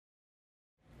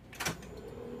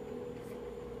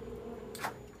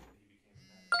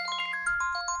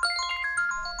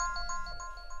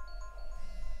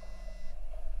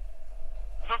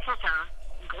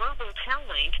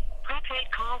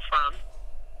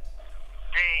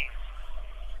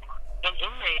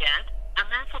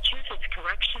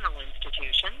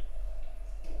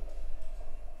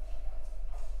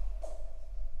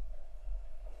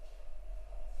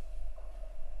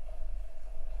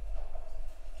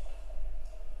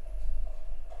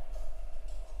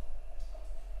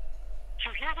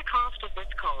cover the cost of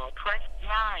this call, press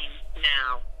 9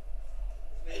 now.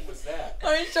 What was that?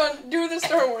 Alright, Sean, do the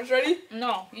Star Wars. Ready?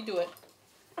 No, you do it.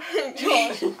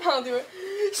 Josh, I'll do it.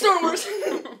 Star Wars.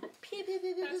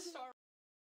 That's Star Wars.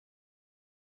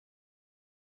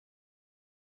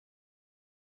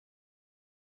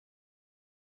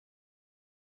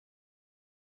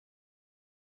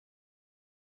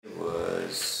 It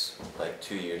was like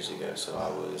 2 years ago, so I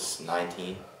was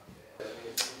 19.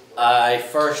 I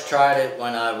first tried it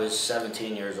when I was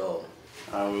 17 years old.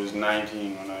 I was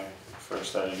 19 when I first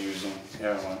started using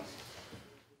heroin.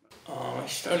 I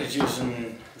started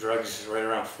using drugs right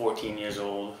around 14 years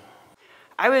old.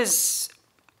 I was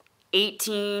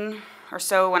 18 or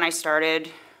so when I started.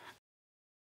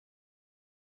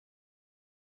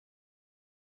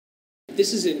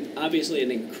 This is obviously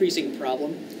an increasing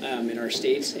problem in our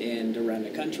states and around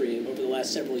the country. Over the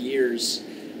last several years,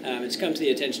 it's come to the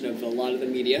attention of a lot of the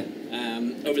media.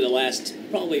 Over the last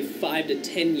probably 5 to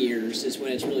 10 years is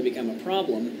when it's really become a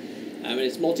problem. And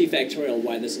it's multifactorial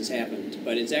why this has happened.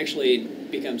 But it's actually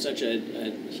become such a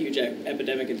huge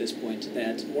epidemic at this point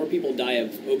that more people die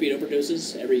of opiate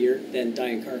overdoses every year than die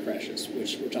in car crashes,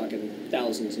 which we're talking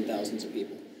thousands and thousands of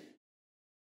people.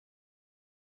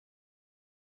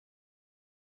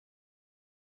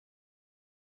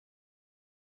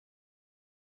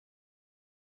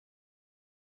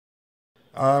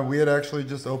 We had actually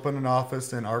just opened an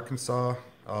office in Arkansas,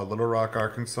 Little Rock,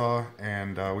 Arkansas,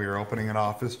 and we were opening an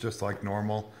office just like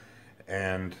normal.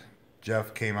 And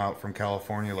Jeff came out from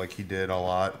California like he did a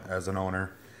lot as an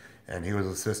owner, and he was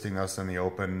assisting us in the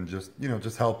open,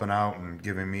 just helping out and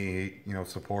giving me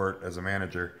support as a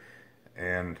manager.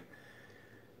 And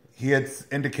he had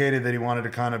indicated that he wanted to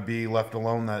kind of be left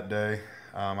alone that day.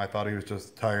 I thought he was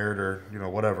just tired or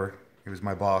whatever. He was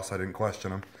my boss. I didn't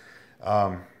question him.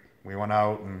 We went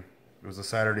out, and it was a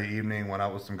Saturday evening, went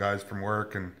out with some guys from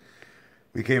work, and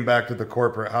we came back to the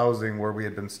corporate housing where we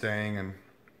had been staying and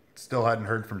still hadn't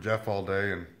heard from Jeff all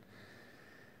day. And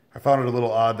I found it a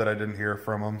little odd that I didn't hear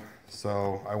from him,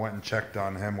 so I went and checked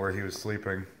on him where he was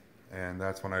sleeping, and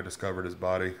that's when I discovered his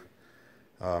body.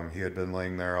 He had been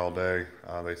laying there all day.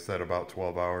 They said about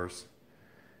 12 hours.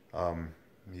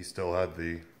 He still had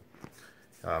he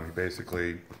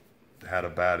basically had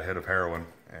a bad hit of heroin,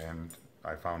 and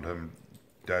I found him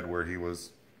dead where he was,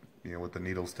 with the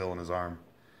needle still in his arm.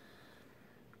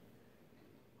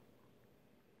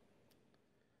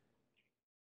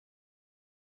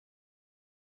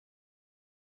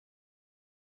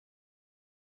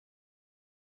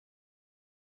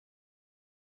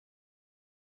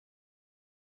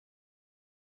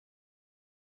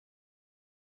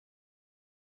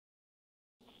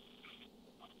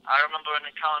 I remember an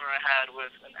encounter I had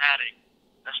with an addict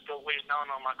that still weighs down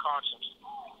on my conscience.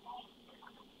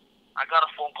 I got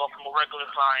a phone call from a regular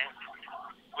client.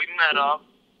 We met up.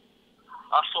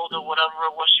 I sold her whatever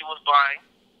it was she was buying.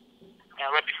 And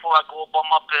right before I go about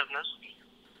my business,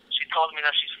 she told me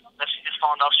that she just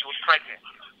found out she was pregnant.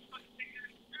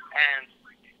 And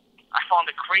I found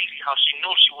it crazy how she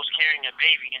knew she was carrying a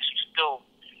baby and she still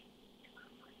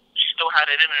had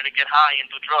it in her to get high and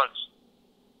do drugs.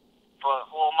 But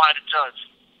who am I to judge?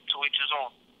 To each his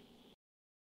own.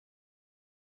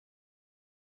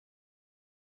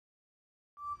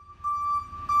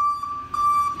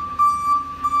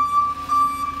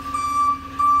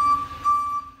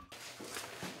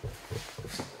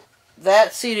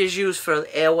 That seat is used for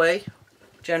the airway,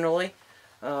 generally.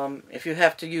 If you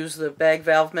have to use the bag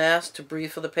valve mask to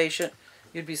breathe for the patient,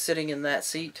 you'd be sitting in that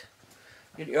seat.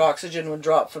 Your oxygen would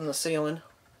drop from the ceiling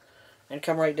and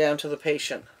come right down to the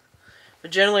patient.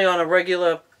 But generally, on a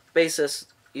regular basis,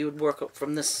 you would work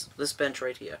from this bench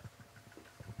right here.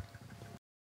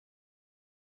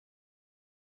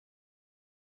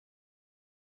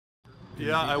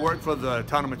 Yeah, I worked for the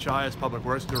town of Machias Public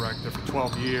Works Director for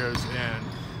 12 years, and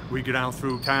we go down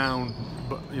through town,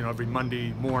 every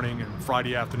Monday morning and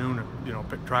Friday afternoon, and,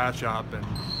 pick trash up, and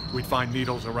we'd find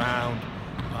needles around,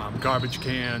 garbage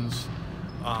cans.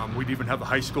 We'd even have the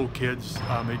high school kids.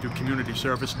 They do community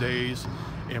service days,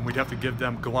 and we'd have to give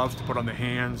them gloves to put on their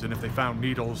hands, and if they found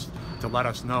needles, to let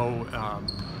us know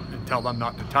and tell them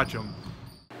not to touch them.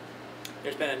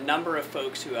 There's been a number of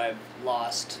folks who I've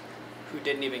lost who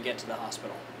didn't even get to the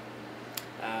hospital.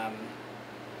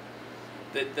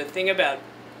 The thing about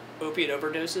opiate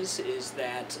overdoses is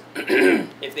that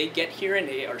if they get here and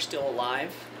they are still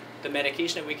alive, the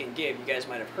medication that we can give, you guys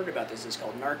might have heard about this, is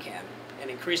called Narcan. And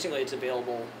increasingly it's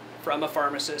available from a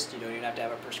pharmacist. You don't even have to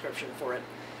have a prescription for it.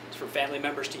 It's for family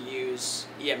members to use.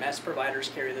 EMS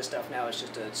providers carry this stuff now. It's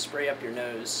just a spray up your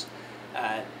nose.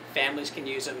 Families can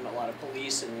use them. A lot of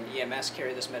police and EMS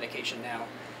carry this medication now.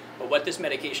 But what this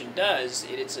medication does,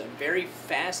 it's a very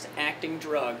fast-acting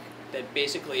drug that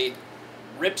basically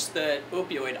rips the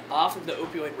opioid off of the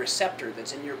opioid receptor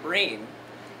that's in your brain,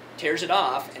 tears it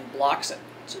off, and blocks it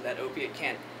so that opiate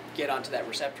can't get onto that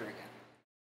receptor again.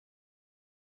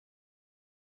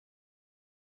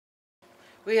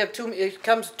 We have it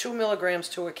comes 2 milligrams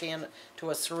to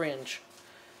a syringe.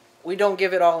 We don't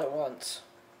give it all at once.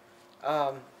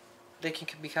 They can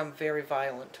become very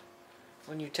violent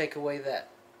when you take away that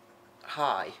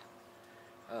high.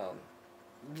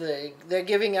 They're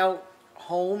giving out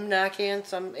home Narcan,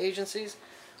 some agencies,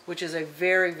 which is a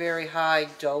very, very high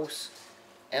dose,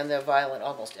 and they're violent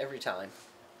almost every time.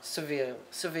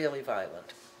 Severely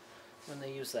violent when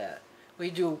they use that. We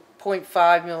do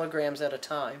 0.5 milligrams at a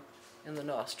time in the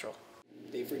nostril.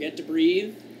 They forget to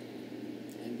breathe,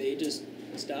 and they just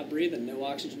stop breathing, no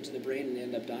oxygen to the brain, and they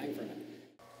end up dying from it.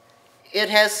 It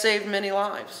has saved many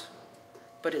lives,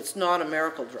 but it's not a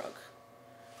miracle drug.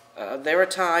 There are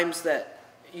times that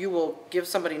you will give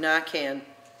somebody Narcan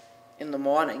in the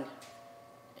morning,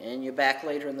 and you're back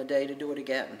later in the day to do it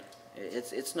again.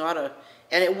 It's not a,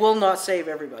 and it will not save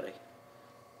everybody.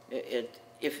 You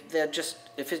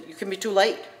can be too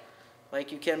late,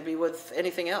 like you can be with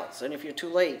anything else, and if you're too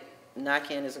late,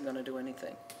 Narcan isn't going to do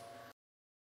anything.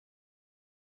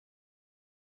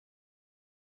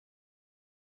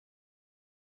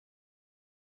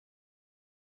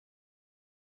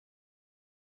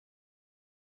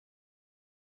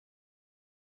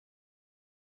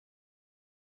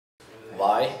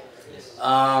 Why?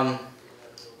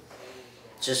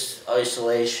 Just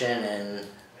isolation and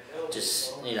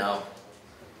just,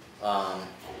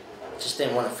 just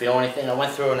didn't want to feel anything. I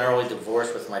went through an early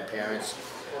divorce with my parents,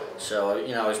 so,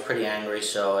 I was pretty angry,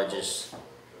 so I just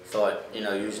thought,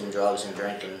 using drugs and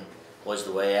drinking was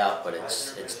the way out, but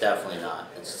it's definitely not.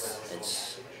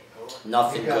 It's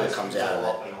nothing good comes out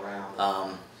of it.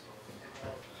 I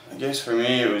guess for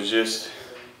me it was just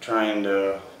trying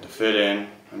to fit in.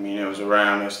 I mean, it was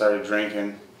around. I started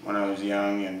drinking when I was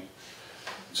young and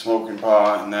smoking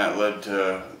pot, and that led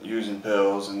to using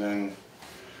pills, and then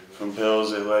from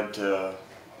pills it led to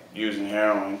using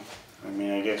heroin. I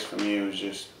mean, I guess for me it was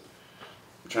just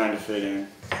trying to fit in.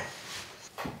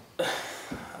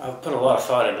 I've put a lot of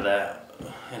thought into that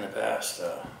in the past,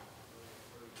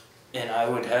 and I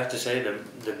would have to say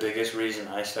the biggest reason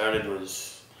I started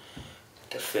was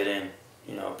to fit in.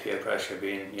 Peer pressure,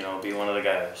 be one of the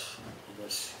guys.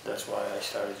 That's why I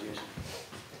started using.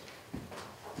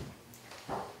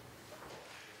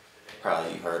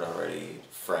 Probably you've heard already,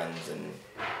 friends and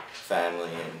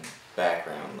family and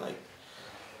background. Like,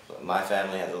 my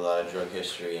family has a lot of drug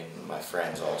history, and my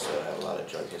friends also have a lot of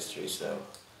drug history. So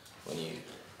when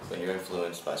you're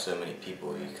influenced by so many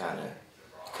people, you kind of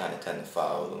tend to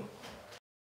follow them.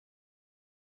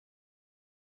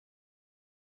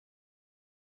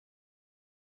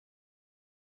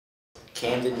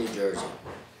 Camden, New Jersey.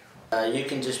 You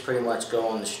can just pretty much go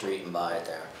on the street and buy it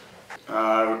there.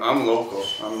 I'm local.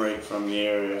 I'm right from the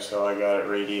area, so I got it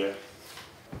right here.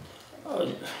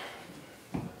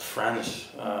 Friends,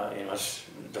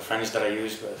 the friends that I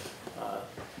used with,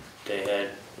 they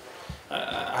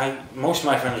had, most of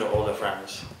my friends are older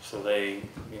friends, so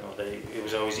it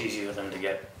was always easy for them to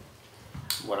get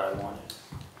what I wanted.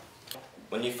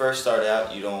 When you first start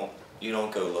out, you don't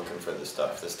go looking for the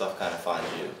stuff. The stuff kind of finds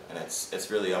you, and it's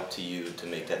really up to you to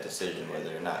make that decision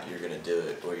whether or not you're going to do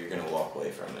it or you're going to walk away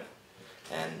from it.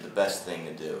 And the best thing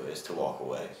to do is to walk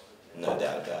away, no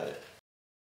doubt about it.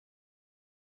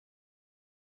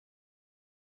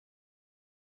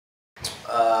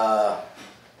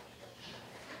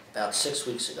 About 6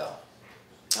 weeks ago,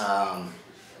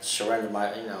 surrendered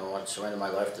my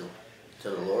life to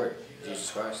the Lord,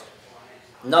 Jesus Christ.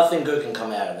 Nothing good can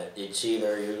come out of it. It's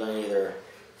you're going to either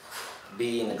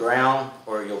be in the ground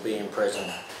or you'll be in prison,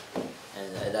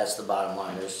 and that's the bottom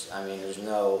line. There's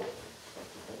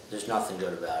nothing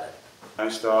good about it. I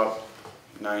stopped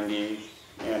 90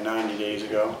 days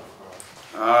ago.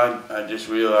 I just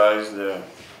realized that,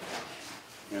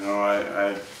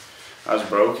 I was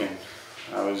broken.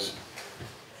 I was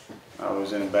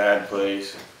in a bad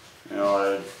place.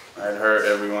 I'd hurt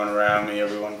everyone around me,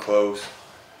 everyone close.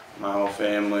 My whole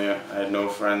family. I had no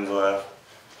friends left.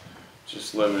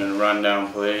 Just living in a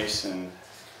rundown place, and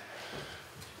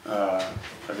a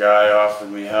guy offered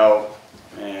me help,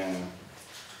 and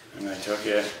I took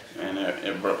it, and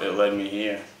it led me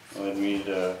here. It led me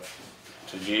to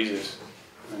Jesus.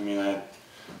 I mean,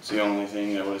 that's the only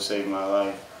thing that would have saved my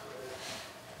life.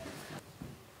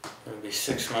 It would be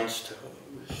 6 months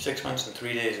and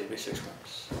 3 days. It would be 6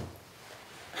 months.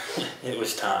 It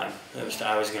was time.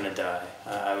 I was going to die.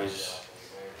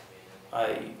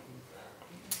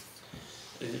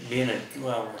 being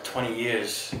 20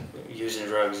 years using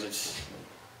drugs,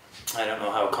 I don't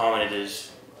know how common it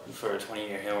is for a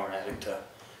 20-year heroin addict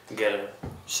to get a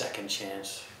second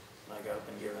chance like I've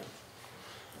been given.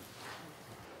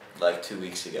 Like 2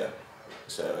 weeks ago,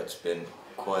 so it's been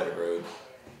quite a road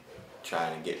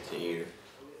trying to get to here.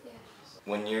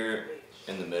 When you're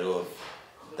in the middle of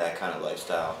that kind of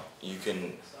lifestyle, you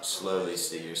can slowly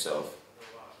see yourself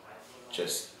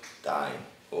just dying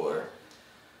or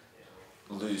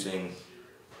losing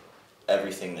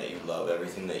everything that you love,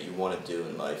 everything that you want to do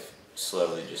in life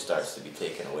slowly just starts to be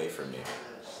taken away from you.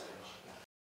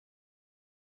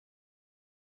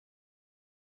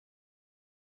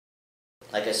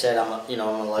 Like I said, I'm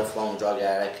a lifelong drug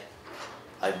addict.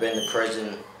 I've been to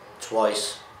prison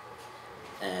twice,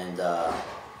 and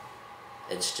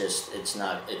it's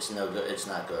not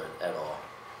good at all.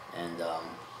 And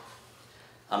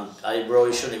I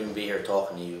really shouldn't even be here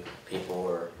talking to you people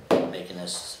or making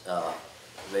this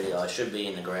video. I should be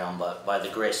in the ground, but by the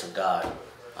grace of God,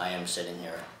 I am sitting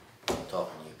here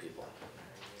talking to you people,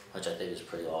 which I think is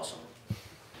pretty awesome.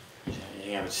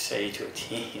 Anything I would say to a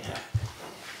teen?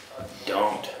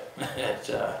 Don't.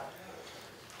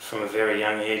 From a very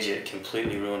young age, it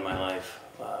completely ruined my life.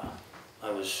 I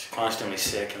was constantly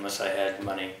sick unless I had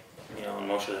money, and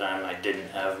most of the time I didn't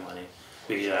have money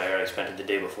because I already spent it the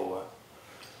day before.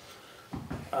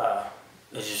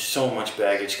 There's just so much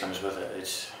baggage comes with it.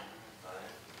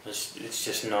 It's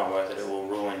just not worth it. It will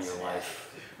ruin your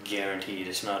life, guaranteed.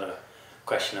 It's not a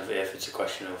question of if, it's a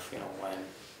question of when.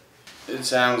 It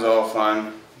sounds all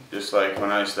fun, just like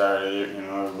when I started it,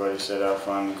 everybody said how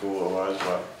fun and cool it was,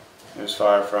 but it was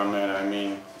far from it. I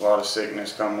mean, a lot of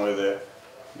sickness come with it,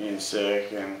 being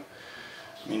sick, and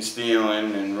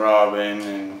stealing and robbing,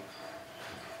 and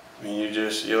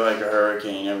you're like a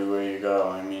hurricane everywhere you go.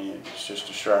 I mean, it's just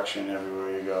destruction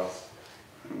everywhere you go.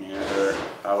 I mean, it hurt.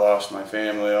 I lost my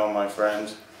family, all my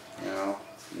friends,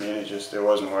 it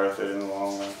wasn't worth it in the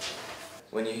long run.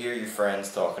 When you hear your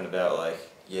friends talking about like,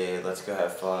 yeah, let's go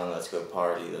have fun, let's go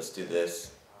party, let's do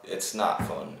this, it's not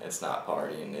fun, it's not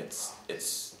partying,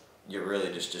 you're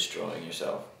really just destroying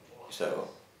yourself. So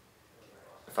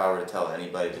if I were to tell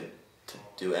anybody to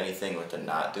do anything or to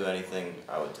not do anything,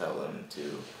 I would tell them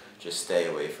to just stay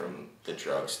away from the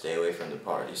drugs, stay away from the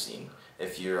party scene.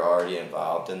 If you're already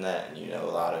involved in that and a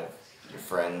lot of your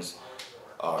friends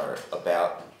are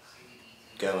about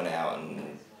going out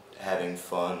and having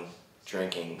fun,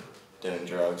 drinking, doing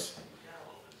drugs,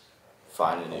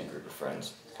 find a new group of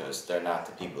friends, because they're not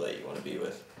the people that you want to be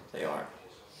with. They aren't.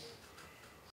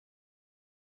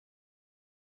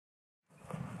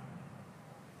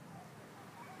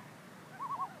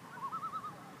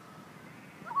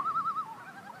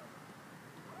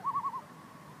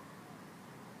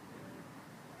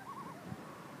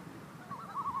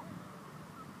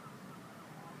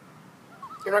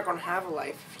 You're not going to have a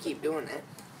life if you keep doing it.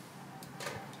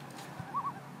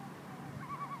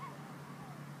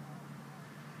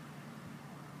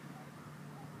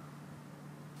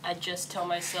 I just tell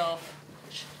myself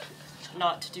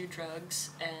not to do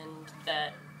drugs and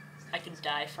that I could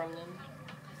die from them.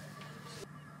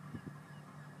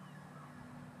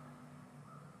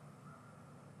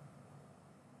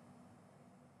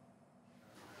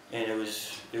 And it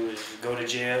was go to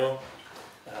jail,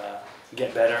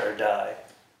 get better or die.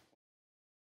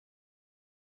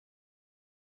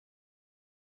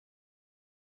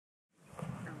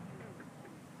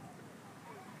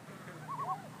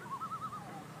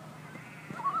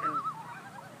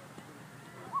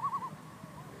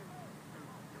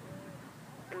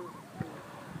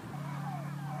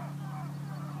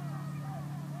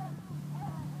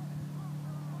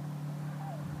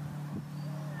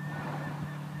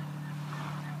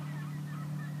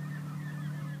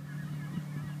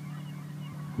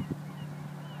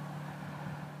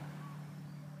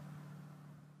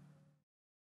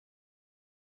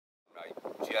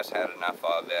 I just had enough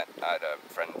of it. I had a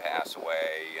friend pass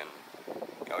away, and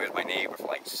he was my neighbor for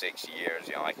like 6 years.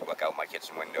 I could look out my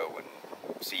kitchen window and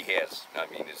see his. I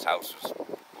mean, his house was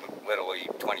literally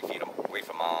 20 feet away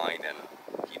from mine, and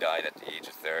he died at the age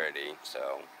of 30.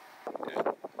 So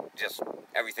just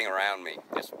everything around me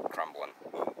just crumbling,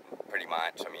 pretty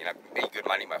much. I mean, I've made good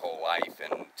money my whole life,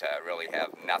 and to really have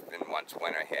nothing once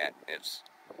winter hit, it's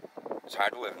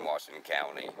hard to live in Washington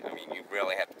County. I mean, you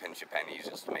really have to pinch your pennies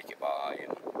just to make it by.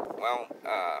 And, well,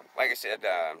 like I said,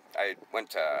 I went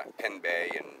to Penn Bay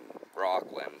in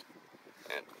Rockland,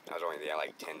 and I was only there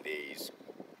like 10 days.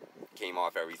 Came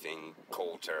off everything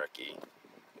cold turkey,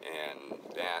 and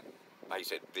that, like I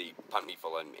said, they pumped me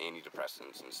full of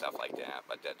antidepressants and stuff like that,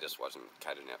 but that just wasn't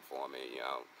cutting it for me,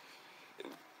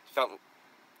 It felt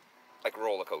like a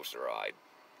roller coaster ride.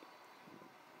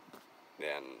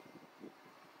 Then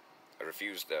I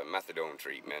refused the methadone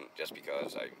treatment just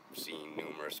because I've seen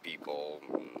numerous people.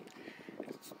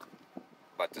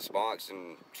 But the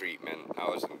Suboxone treatment, I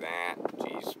was in that,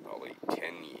 geez, probably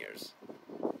 10 years.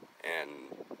 And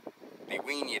they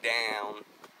wean you down,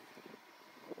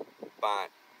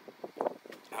 but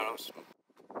I don't know,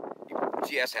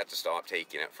 you just have to stop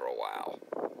taking it for a while.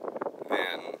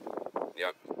 Then,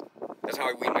 that's how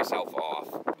I wean myself off.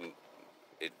 And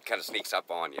it kind of sneaks up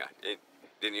on you. It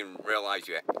didn't even realize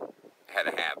you had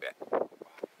a habit.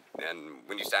 Then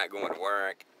when you start going to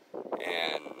work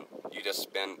and you just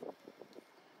spend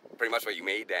pretty much what you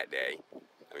made that day,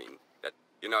 I mean, that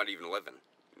you're not even living.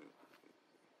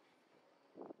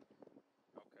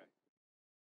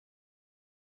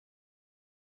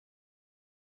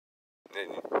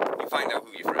 And you find out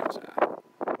who your friends are.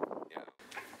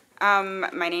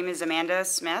 My name is Amanda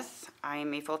Smith.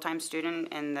 I'm a full-time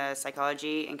student in the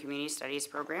Psychology and Community Studies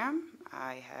program.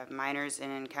 I have minors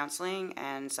in counseling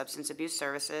and substance abuse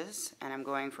services, and I'm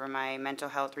going for my mental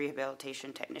health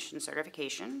rehabilitation technician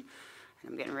certification.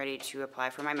 And I'm getting ready to apply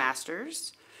for my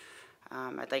master's.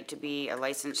 I'd like to be a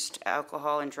licensed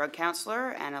alcohol and drug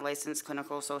counselor and a licensed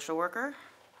clinical social worker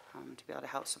to be able to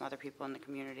help some other people in the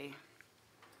community.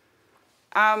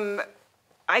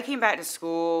 I came back to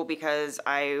school because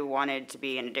I wanted to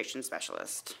be an addiction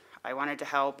specialist. I wanted to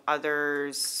help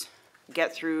others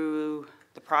get through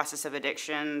the process of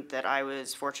addiction that I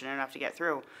was fortunate enough to get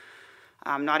through.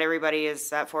 Not everybody is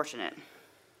that fortunate.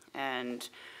 And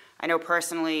I know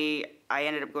personally, I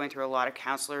ended up going through a lot of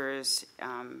counselors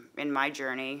in my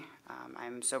journey.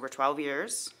 I'm sober 12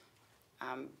 years,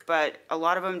 but a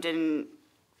lot of them didn't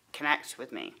connect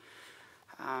with me.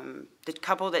 The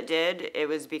couple that did, it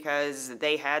was because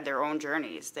they had their own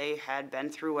journeys. They had been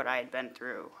through what I had been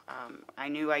through. I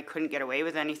knew I couldn't get away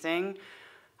with anything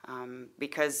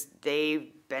because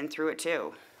they've been through it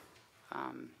too.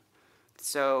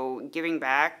 So giving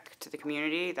back to the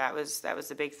community, that was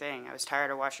the big thing. I was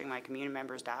tired of watching my community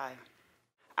members die.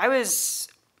 I was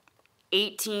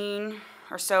 18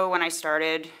 or so when I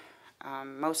started,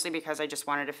 mostly because I just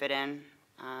wanted to fit in.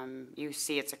 You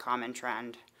see it's a common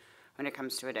trend when it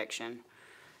comes to addiction.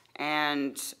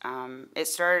 And it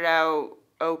started out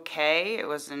okay. It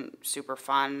wasn't super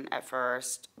fun at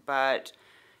first, but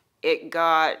it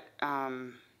got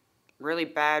really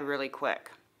bad really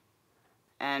quick.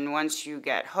 And once you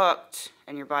get hooked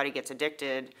and your body gets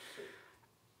addicted,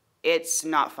 it's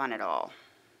not fun at all.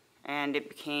 And it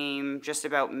became just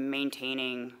about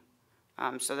maintaining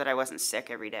so that I wasn't sick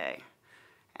every day.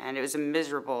 And it was a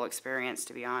miserable experience,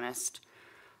 to be honest.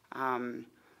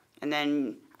 And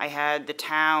then I had the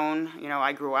town,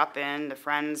 I grew up in, the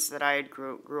friends that I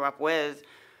grew up with,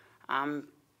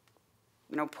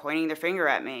 pointing their finger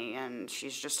at me, and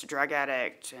she's just a drug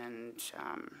addict, and,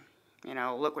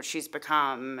 look what she's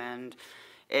become, and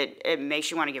it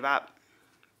makes you want to give up.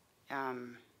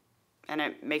 And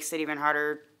it makes it even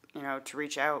harder, to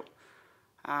reach out.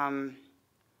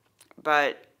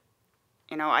 But,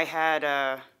 I had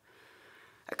a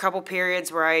couple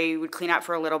periods where I would clean up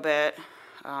for a little bit.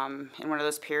 In one of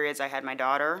those periods, I had my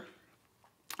daughter,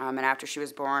 and after she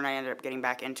was born, I ended up getting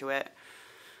back into it.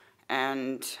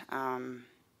 And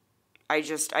I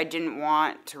didn't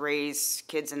want to raise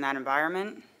kids in that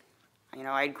environment.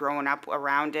 I'd grown up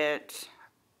around it.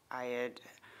 I had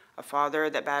a father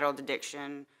that battled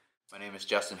addiction. My name is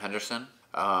Justin Henderson.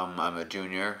 I'm a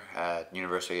junior at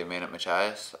University of Maine at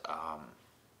Machias. I'm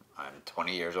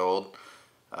 20 years old.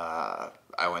 I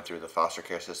went through the foster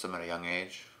care system at a young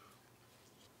age.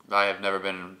 I have never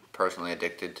been personally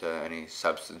addicted to any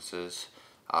substances.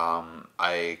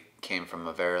 I came from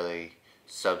a very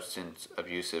substance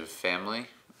abusive family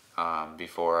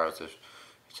before I was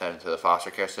sent into the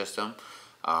foster care system.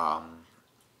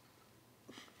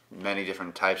 Many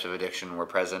different types of addiction were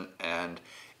present, and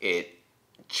it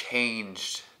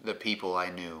changed the people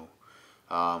I knew.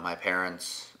 My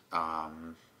parents,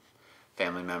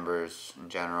 family members in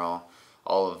general,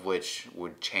 all of which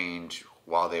would change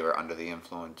while they were under the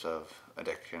influence of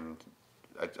addictive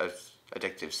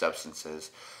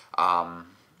substances.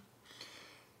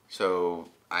 So,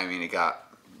 it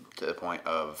got to the point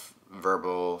of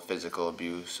verbal, physical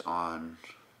abuse on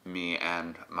me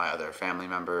and my other family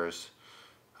members,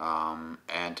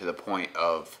 and to the point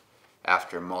of,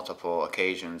 after multiple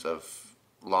occasions of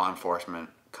law enforcement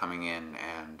coming in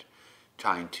and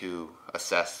trying to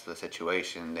assess the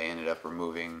situation, they ended up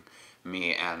removing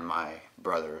me and my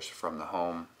brothers from the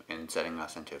home and setting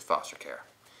us into foster care,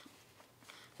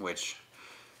 which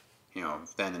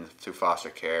then through foster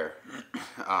care,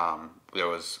 there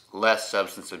was less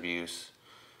substance abuse.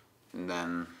 And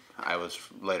then I was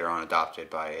later on adopted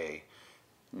by a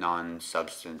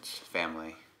non-substance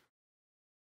family.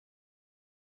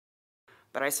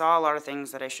 But I saw a lot of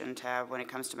things that I shouldn't have when it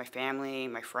comes to my family,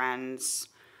 my friends,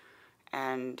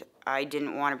 and I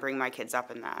didn't want to bring my kids up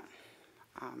in that.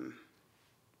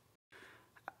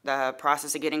 The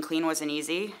process of getting clean wasn't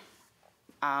easy.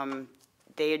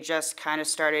 They had just kind of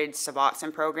started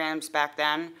Suboxone programs back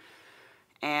then,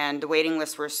 and the waiting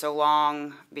lists were so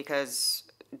long because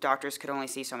doctors could only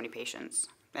see so many patients,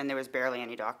 and there was barely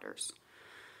any doctors.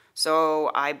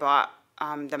 So I bought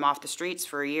them off the streets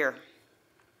for a year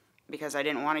because I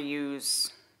didn't want to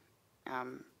use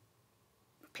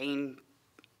pain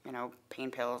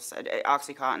pills.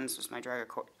 Oxycontins was my drug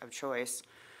of choice.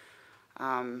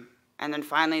 And then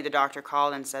finally the doctor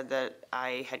called and said that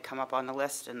I had come up on the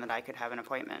list and that I could have an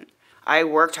appointment. I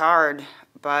worked hard,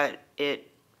 but it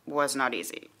was not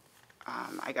easy.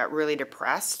 I got really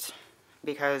depressed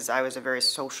because I was a very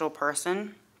social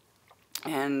person.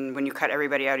 And when you cut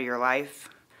everybody out of your life,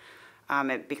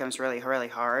 it becomes really, really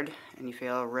hard, and you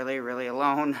feel really, really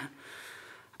alone.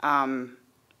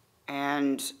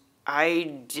 And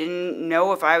I didn't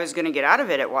know if I was going to get out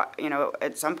of it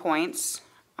at some points.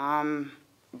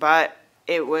 But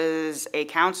it was a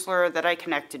counselor that I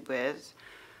connected with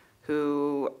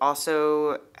who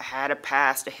also had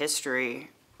a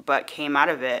history, but came out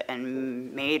of it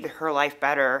and made her life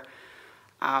better,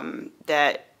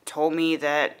 that told me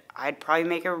that I'd probably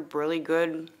make a really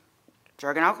good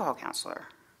drug and alcohol counselor.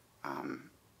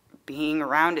 Being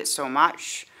around it so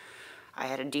much, I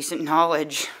had a decent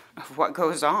knowledge of what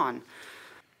goes on.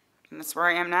 And that's where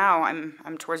I am now.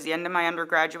 I'm towards the end of my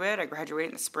undergraduate. I graduate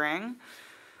in the spring.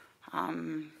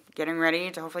 Getting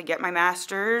ready to hopefully get my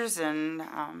master's, and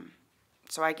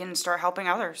so I can start helping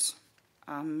others.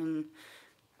 And,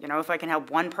 if I can help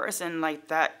one person like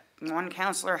that one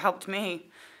counselor helped me,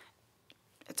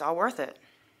 it's all worth it.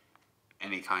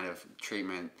 Any kind of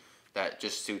treatment that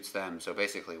just suits them, so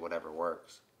basically whatever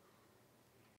works.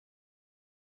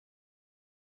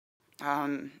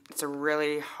 It's a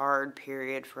really hard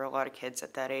period for a lot of kids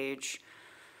at that age.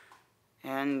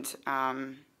 And,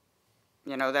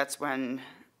 that's when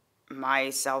my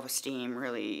self-esteem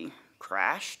really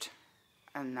crashed.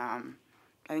 And I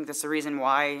think that's the reason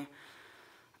why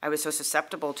I was so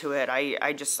susceptible to it.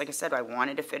 I just, like I said, I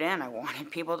wanted to fit in. I wanted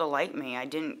people to like me. I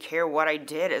didn't care what I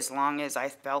did as long as I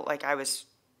felt like I was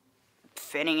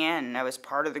fitting in. I was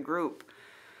part of the group.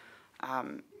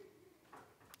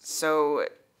 So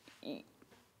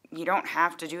you don't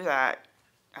have to do that.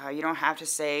 You don't have to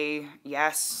say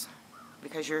yes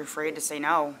because you're afraid to say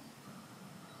no.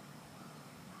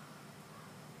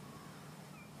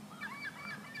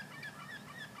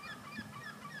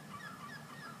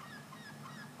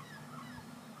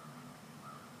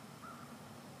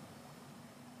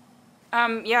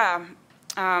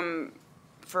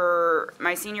 For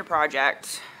my senior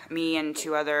project, me and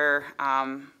two other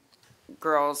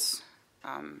girls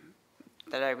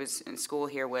that I was in school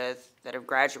here with that have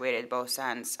graduated both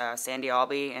since, Sandy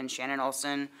Albee and Shannon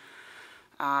Olson,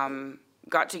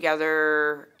 got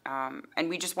together and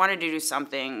we just wanted to do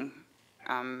something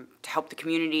to help the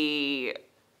community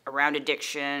around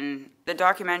addiction. The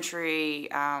documentary,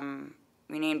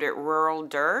 we named it Rural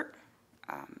Dirt,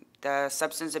 the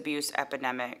substance abuse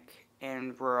epidemic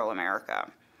in rural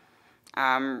America.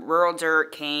 Rural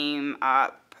Dirt came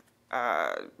up,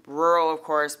 rural of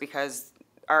course because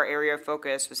our area of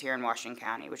focus was here in Washington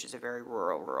County, which is a very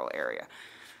rural area.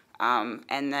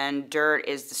 And then Dirt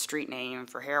is the street name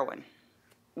for heroin.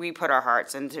 We put our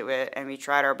hearts into it and we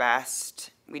tried our best.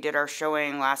 We did our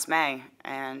showing last May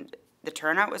and the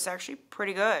turnout was actually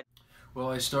pretty good.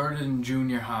 Well, I started in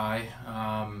junior high,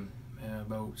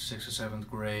 about 6th or 7th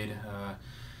grade,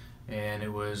 and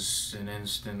it was an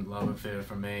instant love affair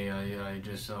for me. I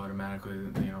just automatically,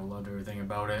 loved everything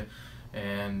about it,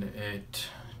 and it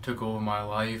took over my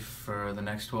life for the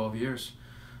next 12 years.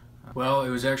 Well, it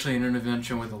was actually an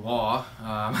intervention with the law.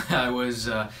 I was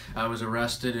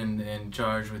arrested and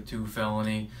charged with 2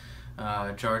 felony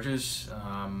charges,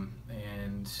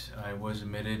 and I was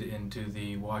admitted into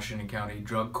the Washington County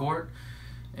Drug Court.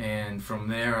 And from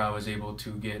there, I was able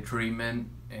to get treatment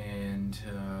and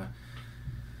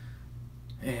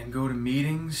go to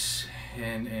meetings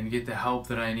and get the help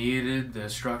that I needed, the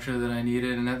structure that I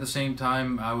needed, and at the same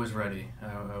time, I was ready.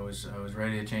 I was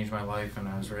ready to change my life, and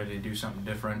I was ready to do something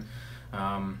different.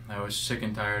 I was sick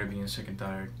and tired of being sick and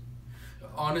tired.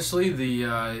 Honestly, the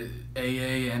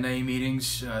AA, NA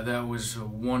meetings, that was a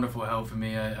wonderful help for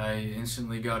me. I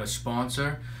instantly got a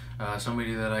sponsor.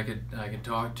 somebody that I could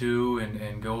talk to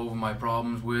and go over my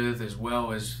problems with, as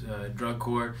well as drug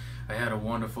court. I had a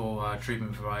wonderful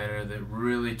treatment provider that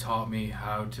really taught me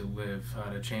how to live,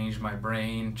 how to change my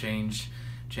brain, change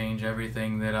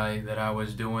everything that I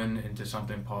was doing into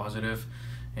something positive,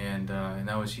 and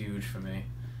that was huge for me.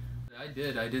 I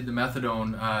did the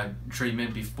methadone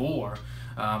treatment before.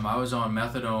 I was on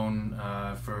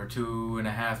methadone for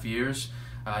 2.5 years.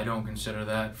 I don't consider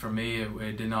that, for me,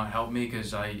 it did not help me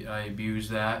because I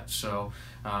abused that. So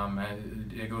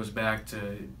it goes back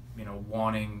to, you know,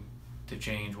 wanting to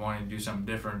change, wanting to do something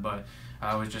different, but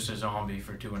I was just a zombie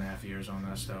for 2.5 years on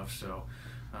that stuff, so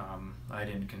I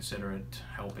didn't consider it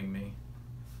helping me.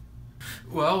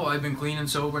 Well, I've been clean and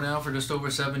sober now for just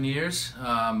over 7 years.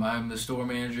 I'm the store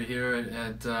manager here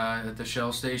at the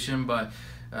Shell station, but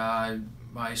I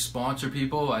sponsor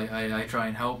people. I try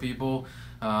and help people.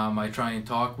 I try and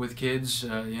talk with kids,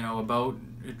 you know, about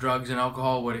drugs and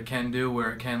alcohol, what it can do,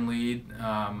 where it can lead.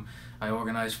 I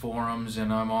organize forums,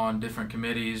 and I'm on different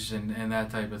committees and that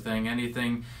type of thing.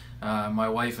 Anything, my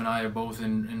wife and I are both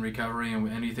in recovery, and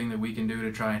anything that we can do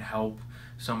to try and help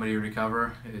somebody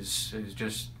recover is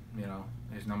just, you know,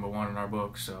 is #1 in our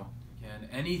book. So, and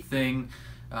anything,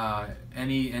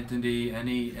 any entity,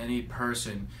 any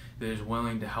person that is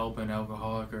willing to help an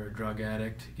alcoholic or a drug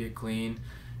addict get clean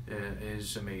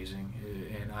is amazing,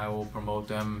 and I will promote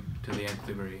them to the nth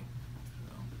degree.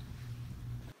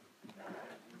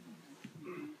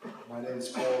 My name is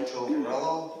Paul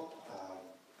Trovarello,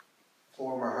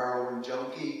 former heroin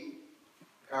junkie,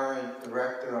 current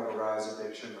director of Arise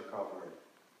Addiction Recovery.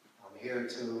 I'm here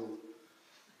to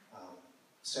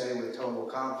say with total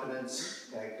confidence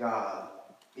that God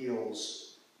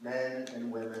heals men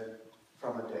and women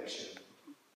from addiction.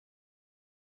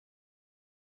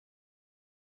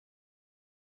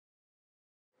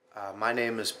 My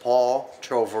name is Paul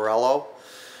Trovarello.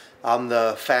 I'm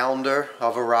the founder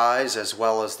of Arise as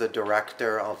well as the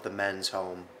director of the men's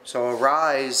home. So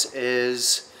Arise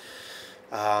is,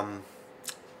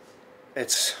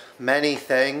 it's many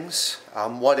things.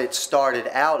 What it started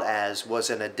out as was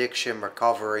an addiction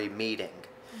recovery meeting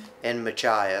in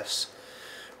Machias,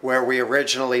 where we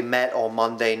originally met on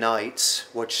Monday nights,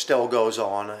 which still goes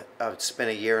on. It's been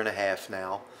 1.5 years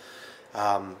now.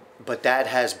 But that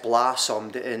has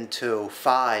blossomed into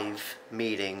 5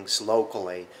 meetings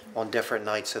locally on different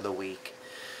nights of the week.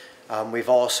 We've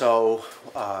also,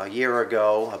 a year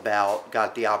ago,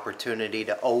 got the opportunity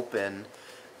to open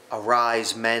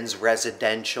Arise Men's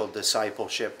Residential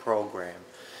Discipleship Program.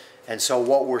 And so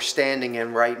what we're standing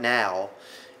in right now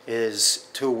is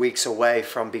 2 weeks away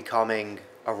from becoming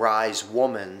Arise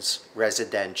Women's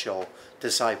Residential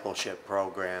Discipleship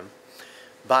Program.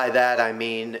 By that I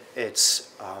mean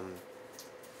it's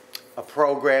a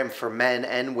program for men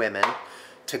and women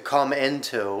to come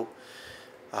into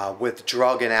with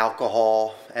drug and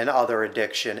alcohol and other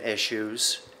addiction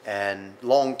issues, and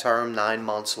long-term, 9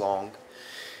 months long,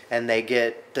 and they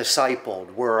get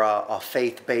discipled. We're a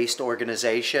faith-based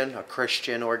organization, a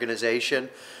Christian organization,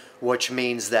 which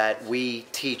means that we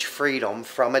teach freedom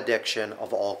from addiction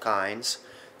of all kinds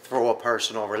through a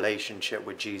personal relationship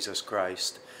with Jesus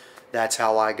Christ. That's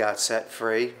how I got set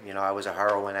free. You know, I was a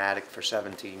heroin addict for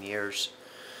 17 years.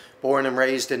 Born and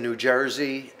raised in New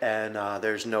Jersey, and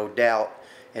there's no doubt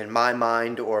in my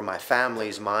mind or my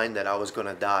family's mind that I was going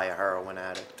to die a heroin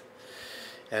addict.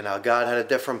 And God had a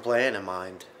different plan in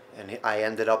mind. And I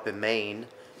ended up in Maine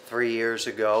 3 years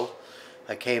ago.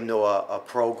 I came to a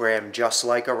program just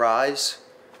like Arise,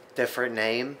 different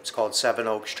name. It's called Seven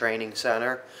Oaks Training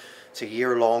Center. It's a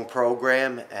year-long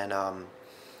program, and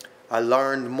I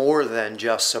learned more than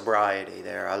just sobriety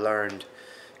there. I learned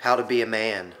how to be a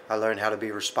man. I learned how to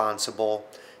be responsible,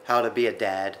 how to be a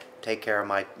dad, take care of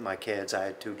my kids. I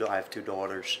have 2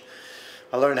 daughters.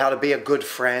 I learned how to be a good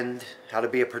friend, how to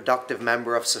be a productive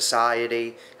member of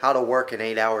society, how to work an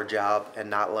 8-hour job and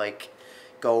not like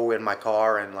go in my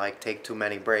car and like take too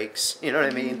many breaks. You know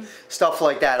what I mean? Stuff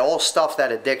like that. All stuff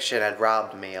that addiction had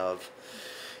robbed me of.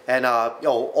 And you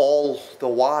know, all the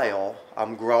while,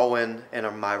 I'm growing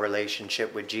in my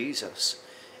relationship with Jesus.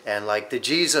 And like the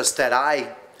Jesus that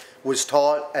I was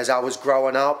taught as I was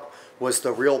growing up was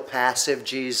the real passive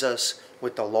Jesus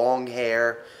with the long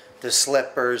hair, the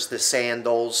slippers, the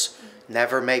sandals,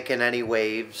 never making any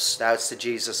waves. That's the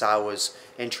Jesus I was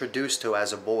introduced to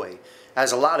as a boy,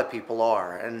 as a lot of people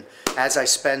are. And as I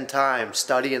spend time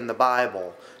studying the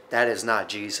Bible, that is not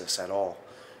Jesus at all.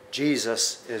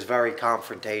 Jesus is very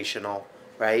confrontational,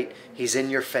 right? He's in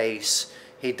your face.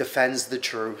 He defends the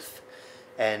truth,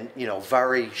 and,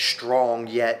 very strong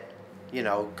yet,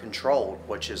 controlled,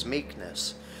 which is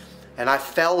meekness. And I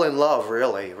fell in love,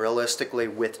 really, realistically,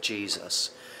 with Jesus.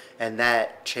 And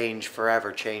that changed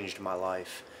forever, changed my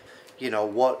life. You know,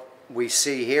 what we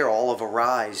see here, all of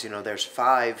Arise, you know, there's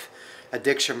 5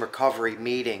 addiction recovery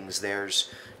meetings.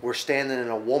 We're standing in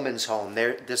a woman's home.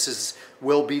 This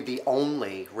will be the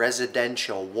only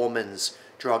residential woman's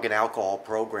drug and alcohol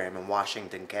program in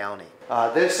Washington County.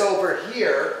 This over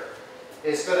here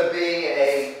is going to be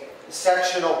a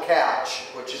sectional couch,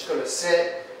 which is going to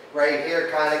sit right here,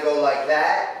 kind of go like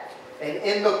that. And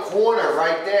in the corner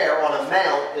right there on a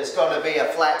mount is going to be a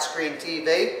flat screen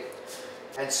TV.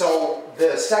 And so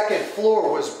the second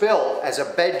floor was built as a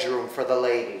bedroom for the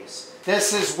ladies.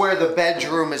 This is where the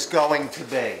bedroom is going to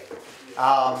be.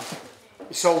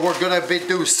 So we're going to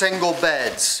do single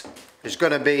beds. There's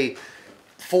going to be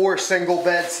 4 single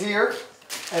beds here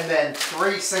and then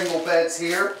 3 single beds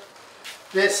here.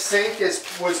 This sink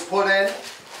was put in.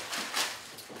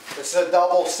 It's a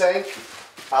double sink.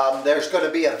 There's going to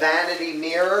be a vanity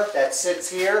mirror that sits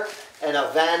here and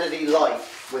a vanity light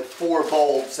with 4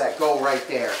 bulbs that go right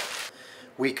there.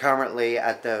 We currently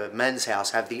at the men's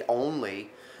house have the only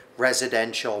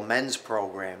residential men's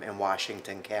program in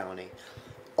Washington County.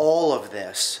 All of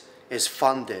this is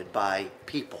funded by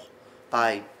people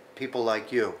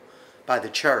like you, by the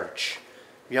church.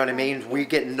 You know what I mean? We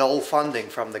get no funding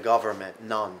from the government,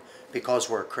 none, because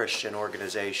we're a Christian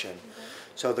organization.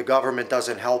 So the government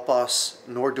doesn't help us,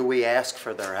 nor do we ask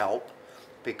for their help,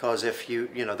 because if you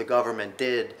know, the government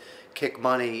did kick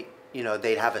money, you know,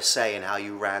 they'd have a say in how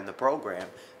you ran the program,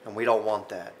 and we don't want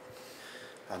that.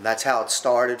 That's how it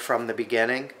started from the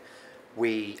beginning.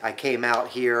 I came out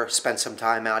here, spent some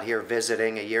time out here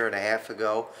visiting a year and a half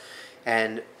ago,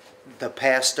 and the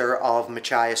pastor of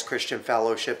Machias Christian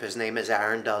Fellowship, his name is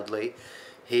Aaron Dudley.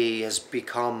 He has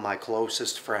become my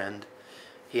closest friend.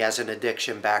 He has an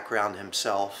addiction background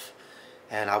himself.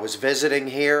 And I was visiting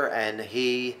here, and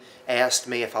he asked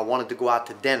me if I wanted to go out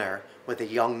to dinner with a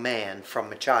young man from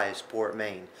Machias, Port,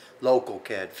 Maine. Local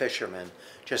kid, fisherman,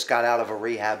 just got out of a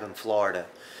rehab in Florida.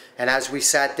 And as we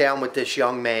sat down with this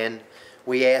young man,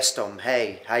 we asked him,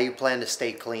 hey, how you plan to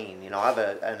stay clean? You know, I have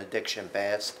an addiction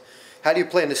past. How do you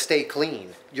plan to stay clean?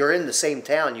 You're in the same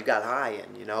town you got high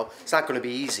in, you know. It's not going to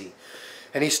be easy.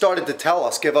 And he started to tell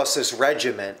us, give us this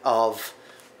regiment of,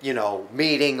 you know,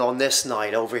 meeting on this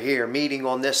night over here, meeting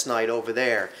on this night over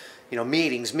there. You know,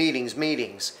 meetings, meetings,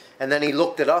 meetings. And then he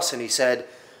looked at us and he said,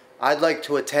 I'd like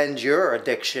to attend your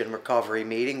addiction recovery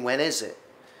meeting. When is it?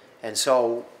 And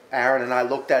so Aaron and I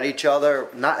looked at each other,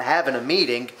 not having a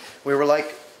meeting. We were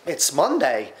like, it's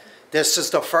Monday. This is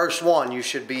the first one. You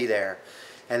should be there.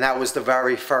 And that was the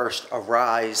very first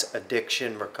Arise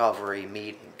Addiction Recovery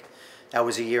meeting. That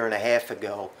was a year and a half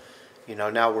ago. You know,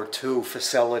 now we're 2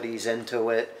 facilities into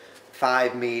it,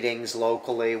 5 meetings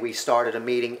locally. We started a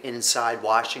meeting inside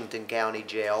Washington County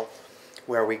Jail,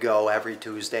 where we go every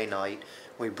Tuesday night.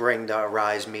 We bring the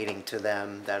Arise meeting to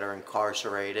them that are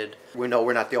incarcerated. We know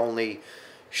we're not the only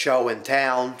show in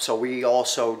town, so we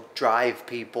also drive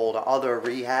people to other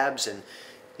rehabs. And,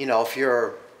 you know, if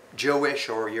you're Jewish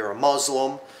or you're a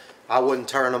Muslim, I wouldn't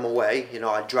turn them away. You know,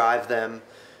 I'd drive them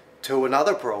to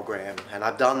another program, and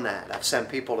I've done that. I've sent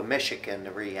people to Michigan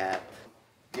to rehab.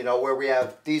 You know, where we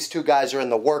have, these 2 guys are in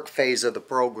the work phase of the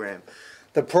program.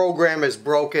 The program is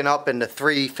broken up into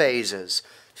 3 phases.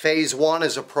 Phase 1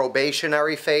 is a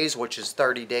probationary phase, which is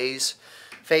 30 days.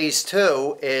 Phase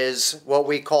 2 is what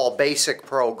we call basic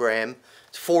program.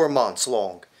 It's 4 months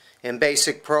long. In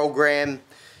basic program,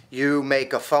 you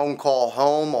make a phone call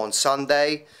home on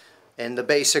Sunday. In the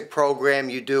basic program,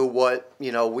 you do what,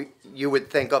 you know, you would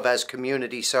think of as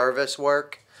community service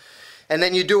work. And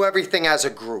then you do everything as a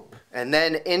group. And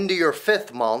then into your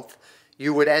 5th month,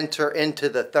 you would enter into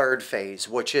the 3rd phase,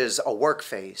 which is a work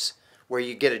phase, where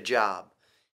you get a job.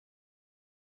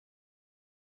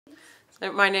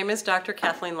 My name is Dr.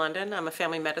 Kathleen London. I'm a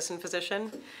family medicine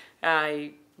physician.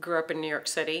 I grew up in New York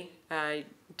City. I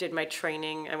did my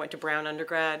training. I went to Brown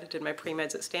undergrad, did my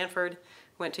pre-meds at Stanford,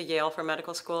 went to Yale for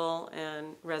medical school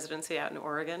and residency out in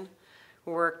Oregon.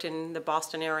 Worked in the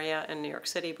Boston area and New York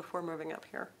City before moving up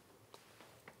here.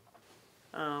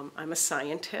 I'm a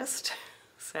scientist,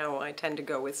 so I tend to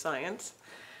go with science.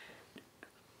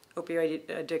 Opioid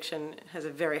addiction has a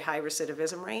very high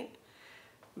recidivism rate,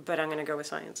 but I'm going to go with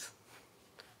science.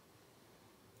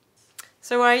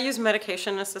 So I use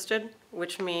medication assisted,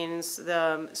 which means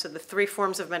the 3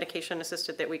 forms of medication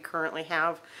assisted that we currently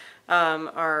have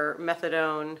are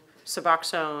methadone,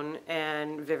 Suboxone,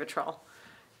 and Vivitrol.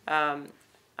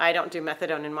 I don't do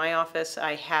methadone in my office.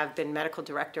 I have been medical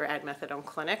director at methadone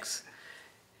clinics.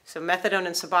 So methadone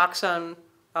and Suboxone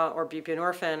or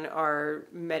buprenorphine are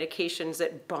medications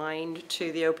that bind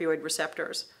to the opioid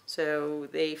receptors. So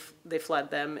they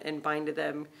flood them and bind to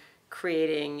them,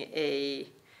 creating a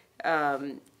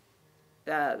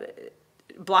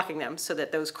blocking them so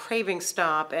that those cravings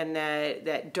stop and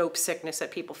that dope sickness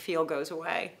that people feel goes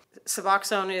away.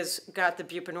 Suboxone has got the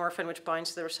buprenorphine, which binds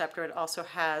to the receptor. It also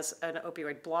has an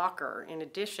opioid blocker in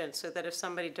addition, so that if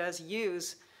somebody does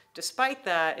use, despite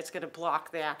that, it's going to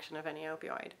block the action of any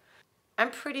opioid.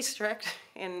 I'm pretty strict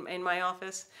in my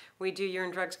office. We do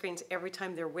urine drug screens every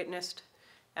time they're witnessed.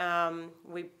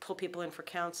 We pull people in for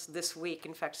counts this week.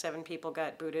 In fact, 7 people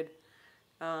got booted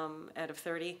out of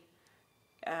 30.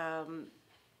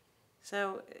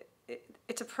 So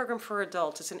it's a program for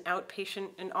adults. It's an outpatient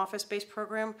and office-based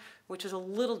program, which is a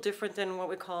little different than what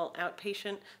we call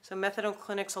outpatient. So methadone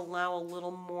clinics allow a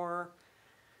little more,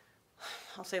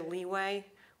 I'll say, leeway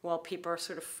while people are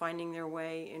sort of finding their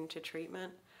way into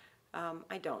treatment.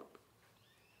 I don't.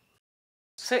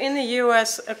 So in the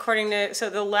U.S., according to,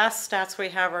 so the last stats we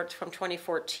have are from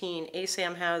 2014.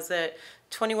 ASAM has that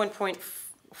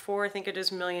 21.4, I think it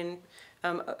is, million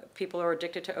people are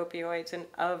addicted to opioids, and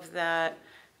of that,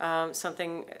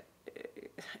 something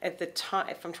at the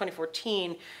time, from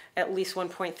 2014, at least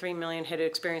 1.3 million had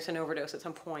experienced an overdose at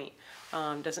some point.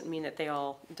 Doesn't mean that they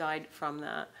all died from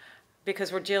that,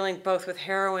 because we're dealing both with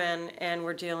heroin and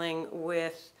we're dealing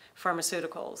with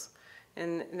pharmaceuticals.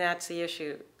 And that's the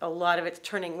issue. A lot of it's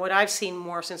turning, what I've seen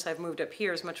more since I've moved up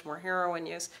here is much more heroin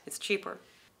use. It's cheaper.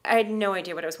 I had no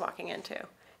idea what I was walking into.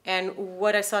 And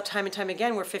what I saw time and time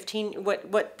again were 15,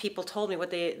 what people told me, what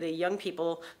the young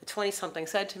people, the 20-something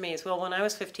said to me is, well, when I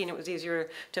was 15, it was easier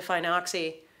to find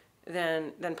oxy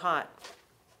than pot.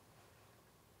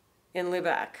 In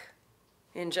Lubeck,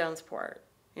 in Jonesport,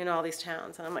 in all these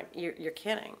towns. And I'm like, you're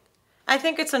kidding. I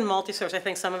think it's a multi-source. I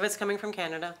think some of it's coming from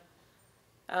Canada.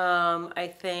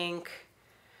 I think,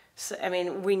 I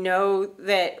mean, we know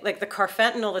that, like, the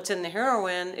carfentanil that's in the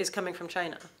heroin is coming from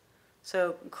China.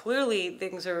 So clearly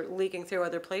things are leaking through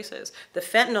other places. The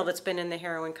fentanyl that's been in the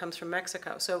heroin comes from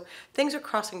Mexico. So things are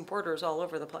crossing borders all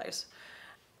over the place.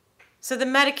 So the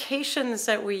medications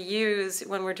that we use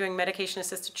when we're doing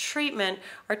medication-assisted treatment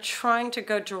are trying to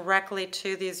go directly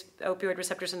to these opioid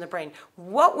receptors in the brain.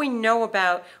 What we know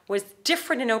about was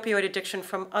different in opioid addiction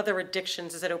from other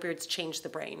addictions is that opioids change the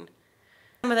brain.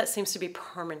 Some of that seems to be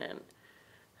permanent.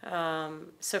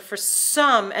 So for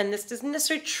some, and this isn't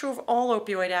necessarily true of all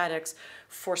opioid addicts,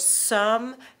 for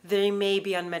some, they may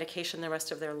be on medication the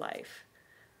rest of their life.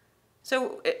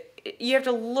 So you have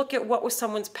to look at what was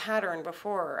someone's pattern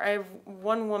before. I have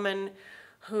one woman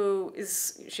who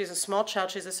she's a small child,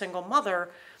 she's a single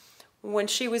mother. When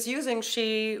she was using,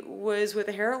 she was with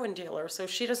a heroin dealer, so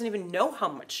she doesn't even know how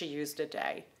much she used a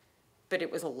day, but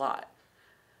it was a lot.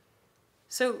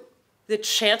 So the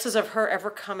chances of her ever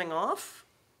coming off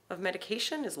of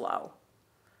medication is low.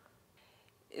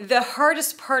 The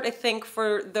hardest part, I think,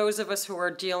 for those of us who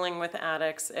are dealing with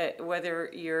addicts, whether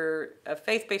you're a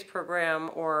faith-based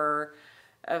program or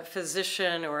a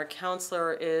physician or a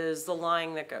counselor, is the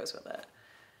lying that goes with it,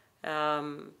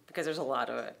 because there's a lot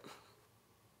of it.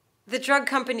 The drug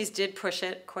companies did push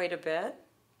it quite a bit.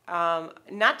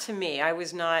 Not to me. I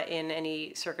was not in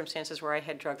any circumstances where I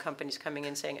had drug companies coming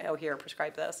in saying, oh, here,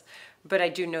 prescribe this. But I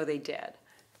do know they did.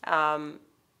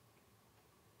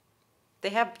 They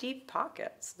have deep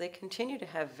pockets. They continue to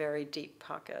have very deep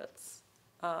pockets.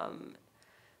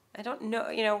 I don't know,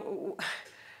 you know,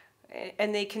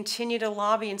 and they continue to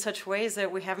lobby in such ways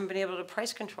that we haven't been able to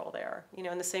price control there, you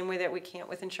know, in the same way that we can't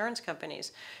with insurance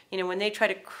companies. You know, when they try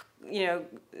to, you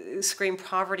know, scream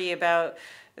poverty about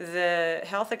the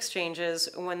health exchanges,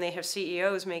 when they have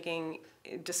CEOs making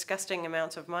disgusting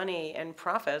amounts of money and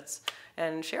profits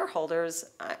and shareholders,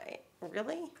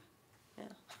 really? Yeah.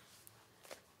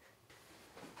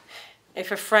 If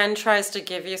a friend tries to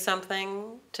give you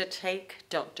something to take,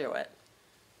 don't do it.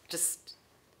 Just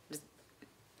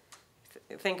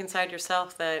think inside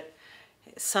yourself that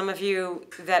some of you,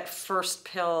 that first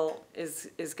pill is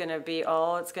going to be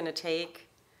all it's going to take,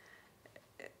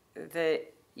 that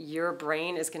your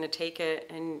brain is going to take it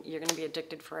and you're going to be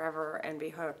addicted forever and be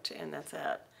hooked, and that's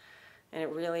it. And it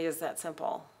really is that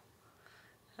simple.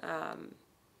 And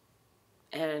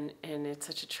it's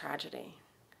such a tragedy.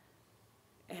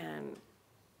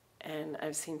 And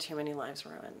I've seen too many lives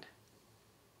ruined.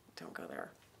 Don't go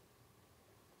there.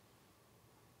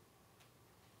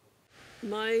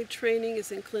 My training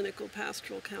is in clinical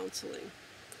pastoral counseling.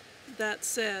 That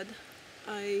said,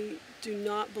 I do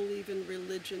not believe in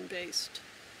religion-based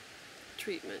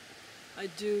treatment. I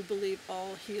do believe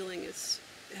all healing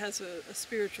has a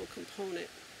spiritual component.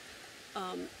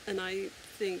 And I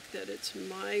think that it's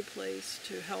my place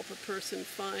to help a person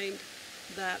find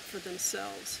that for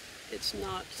themselves. It's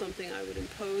not something I would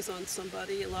impose on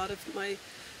somebody. A lot of my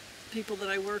people that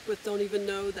I work with don't even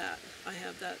know that. I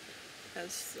have that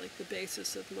as like the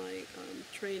basis of my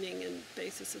training and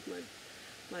basis of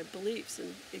my beliefs,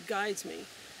 and it guides me.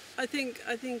 I think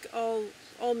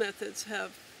all methods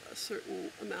have a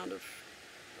certain amount of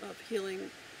healing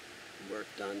work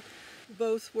done.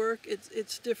 Both work.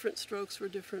 It's different strokes for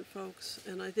different folks,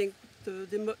 and I think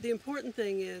the important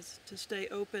thing is to stay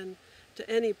open to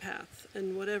any path,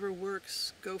 and whatever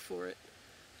works, go for it.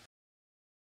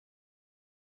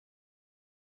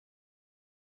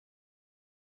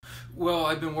 Well,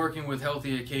 I've been working with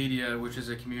Healthy Acadia, which is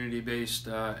a community-based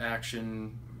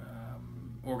action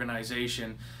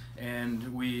organization,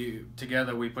 and we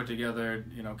put together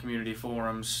community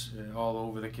forums all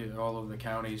over the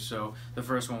counties. So the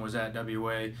first one was at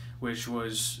WA, which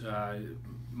was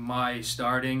my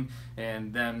starting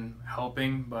and then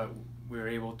helping, but we were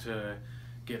able to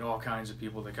get all kinds of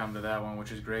people to come to that one,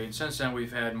 which is great. And since then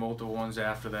we've had multiple ones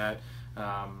after that,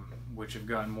 which have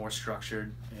gotten more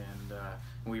structured, and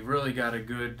we've really got a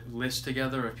good list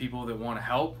together of people that want to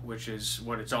help, which is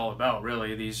what it's all about,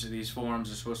 really. These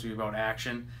forums are supposed to be about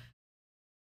action.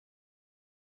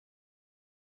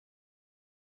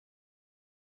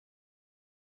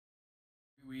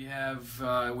 We have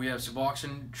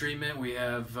Suboxone treatment. We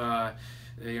have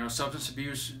substance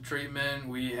abuse treatment.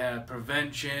 We have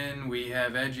prevention. We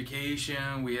have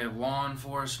education. We have law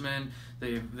enforcement.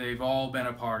 They've all been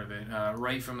a part of it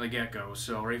right from the get-go.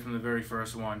 So right from the very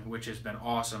first one, which has been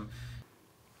awesome.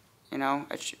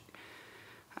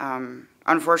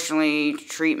 Unfortunately,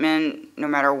 treatment, no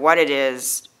matter what it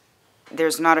is,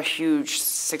 there's not a huge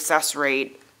success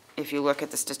rate if you look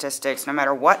at the statistics, no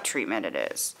matter what treatment it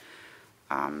is.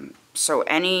 So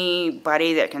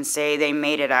anybody that can say they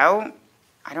made it out,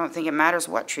 I don't think it matters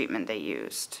what treatment they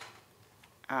used,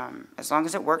 as long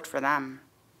as it worked for them.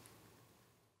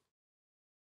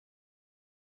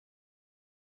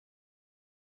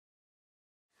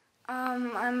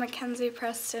 I'm Mackenzie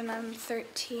Preston. I'm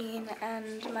 13,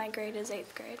 and my grade is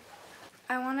 8th grade.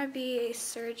 I want to be a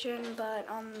surgeon, but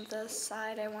on the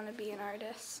side I want to be an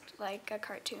artist, like a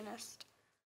cartoonist.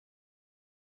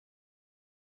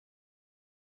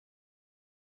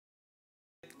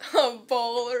 A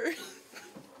bowler.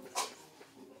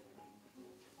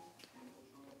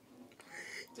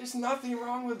 There's nothing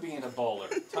wrong with being a bowler.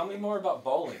 Tell me more about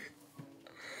bowling.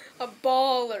 A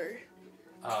baller.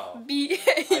 Oh. B-A.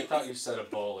 I thought you said a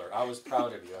bowler. I was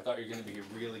proud of you. I thought you were going to be a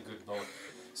really good bowler.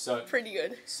 So pretty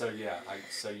good. So yeah,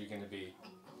 so you're going to be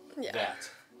Yeah. that.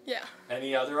 Yeah.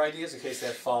 Any other ideas in case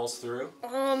that falls through?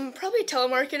 Probably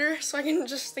telemarketer, so I can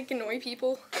just annoy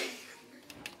people.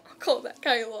 I'll call that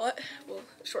guy a lot. Well,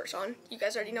 Short Sean. You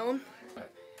guys already know him.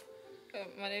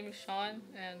 My name is Sean,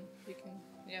 and you can,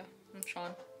 I'm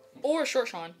Sean. Or Short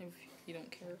Sean, if you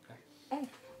don't care. Oh,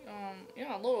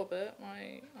 yeah, a little bit.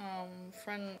 My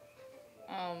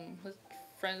his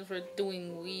friends were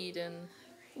doing weed and...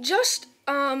 Just,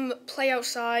 play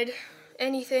outside.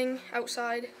 Anything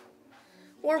outside.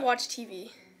 Or watch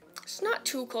TV. It's not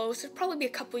too close. It'll probably be a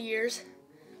couple years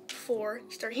before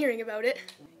you start hearing about it.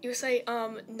 You say,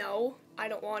 no, I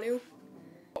don't want to.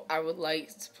 I would like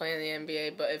to play in the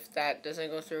NBA, but if that doesn't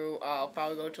go through, I'll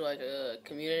probably go to a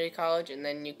community college, and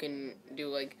then you can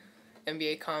do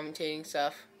NBA commentating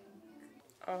stuff.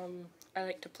 I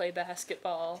like to play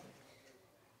basketball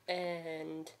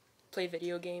and play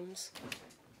video games.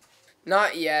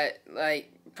 Not yet.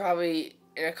 Probably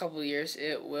in a couple years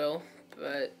it will,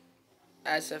 but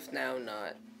as of now,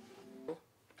 not.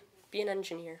 Be an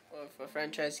engineer. Well, if a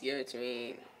friend tries to give it to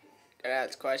me, I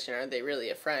ask the question, are they really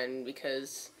a friend?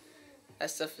 Because that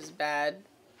stuff is bad,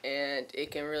 and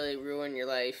it can really ruin your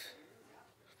life.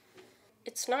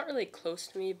 It's not really close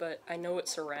to me, but I know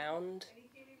it's around.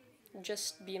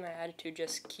 Just be my attitude,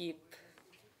 just keep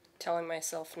telling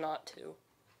myself not to.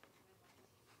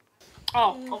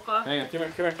 Oh, okay. Hang on, come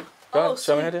here. Go ahead,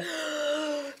 show me how to.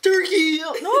 Turkey!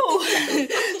 No!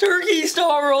 Turkey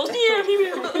Star Rolls!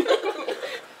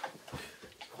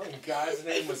 What guy's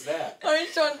name was that? Alright,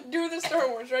 Sean, do the Star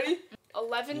Wars. Ready?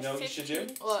 11, you know what you should do?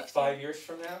 What? 5 years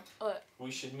from now, What?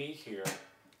 we should meet here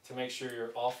to make sure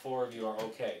all 4 of you are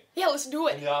okay. Yeah, let's do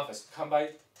it. In the office. Come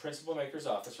by Principal Maker's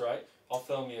office, right? I'll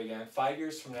film you again. 5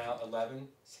 years from now, 11,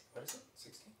 what is it?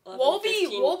 16? It'll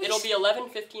be 11,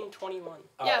 15, 21.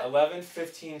 Yeah. 11,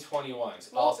 15, 21.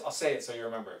 Well, I'll say it so you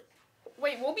remember it.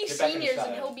 Wait, we'll be Get back in the seniors shot,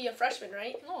 and Ed. he'll be a freshman,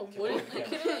 right? No, what?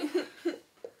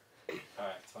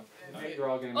 Alright. You're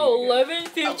all gonna meet Oh, again. 11,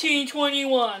 15,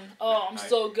 21. Oh, I'm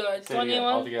so good. Say it again,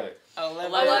 all 21. together.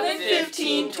 11,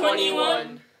 15,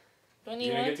 21.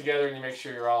 You're gonna get together and you make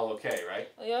sure you're all okay, right?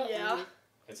 Yeah. Yeah.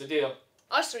 It's a deal.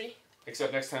 Us three.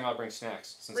 Except next time I'll bring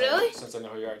snacks. Really? Since I know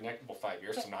who you are next, well, 5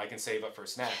 years from now, I can save up for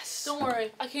snacks. Don't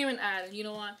worry. I can't even add it. You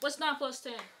know what? What's 9 plus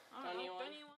 10? 21.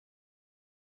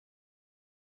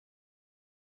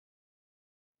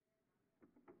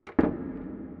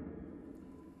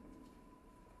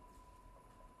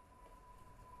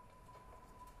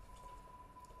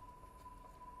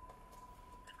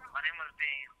 My name is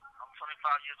Dean. I'm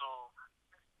 25 years old,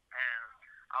 and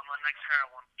I'm an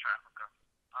ex-heroin trafficker.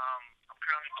 I'm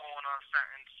currently going on a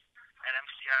sentence at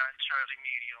MCI Charity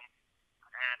Medium,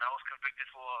 and I was convicted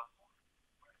for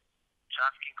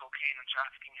trafficking cocaine and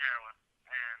trafficking heroin,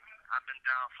 and I've been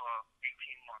down for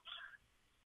 18 months.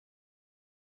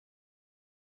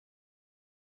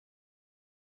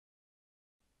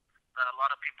 That a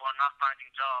lot of people are not finding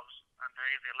jobs, and there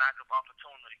is a lack of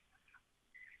opportunity.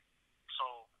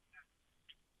 So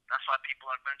that's why people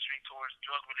are venturing towards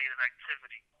drug-related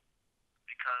activity,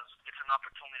 because it's an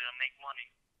opportunity to make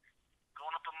money.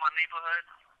 Growing up in my neighborhood,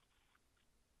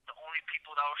 the only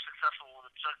people that were successful were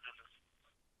the drug dealers.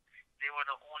 They were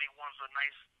the only ones with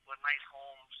nice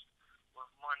homes,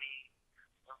 with money,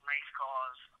 with nice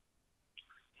cars.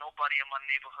 Nobody in my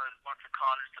neighborhood went to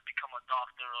college to become a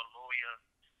doctor or a lawyer.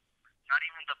 Not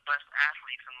even the best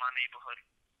athletes in my neighborhood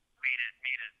made it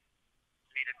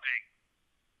big.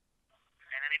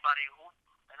 And anybody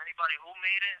who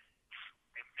made it,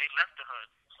 they left the hood,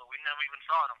 so we never even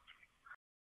saw them.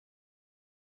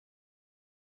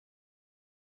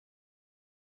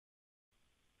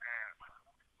 And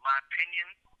my opinion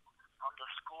on the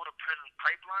school to prison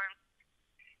pipeline,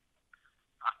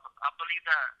 I believe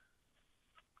that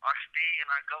our state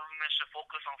and our government should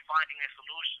focus on finding a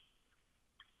solution.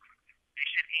 They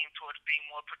should aim towards being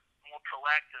more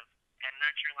proactive and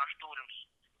nurturing our students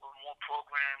with more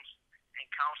programs and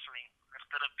counseling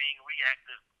instead of being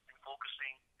reactive and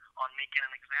focusing on making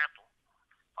an example.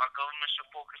 Our government should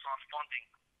focus on funding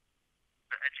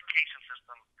the education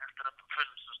system instead of the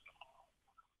prison system.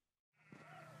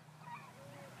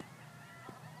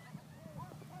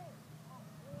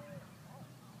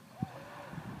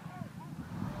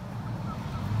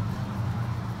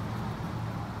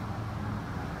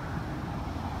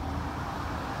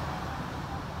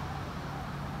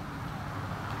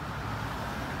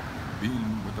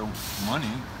 Being without money,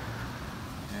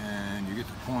 and you get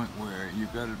to the point where you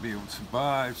got to be able to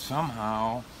survive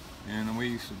somehow, and the way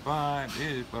you survive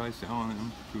is by selling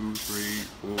them 2,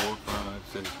 3, 4, 5,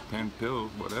 6, 10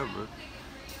 pills, whatever.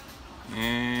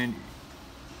 And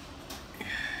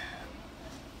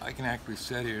I can actually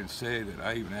sit here and say that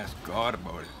I even asked God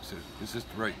about it. I said, is this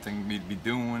the right thing for me to be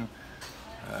doing?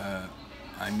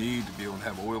 I need to be able to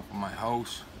have oil for my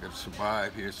house. I got to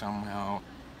survive here somehow.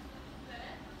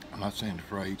 I'm not saying it's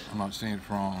right, I'm not saying it's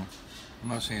wrong, I'm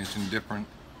not saying it's indifferent.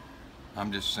 I'm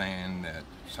just saying that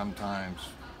sometimes,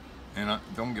 and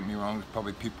don't get me wrong, there's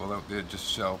probably people out there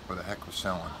just sell for the heck of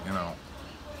selling, you know.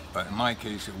 But in my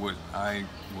case it wasn't. I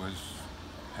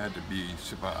had to be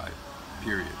survived,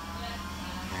 period.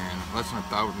 And less than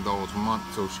 $1,000 a month,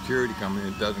 Social Security coming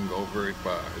in, doesn't go very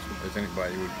far, as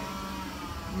anybody would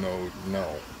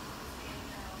know.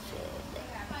 So,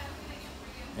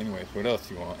 anyways, what else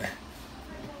do you want?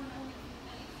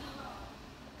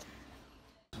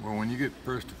 Well, when you get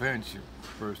first offense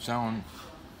for selling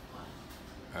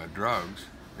drugs,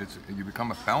 you become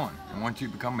a felon. And once you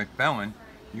become a felon,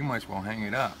 you might as well hang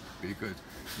it up, because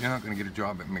you're not going to get a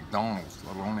job at McDonald's,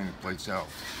 let alone any place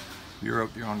else. You're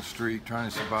out there on the street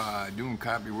trying to survive, doing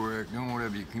copy work, doing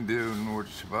whatever you can do in order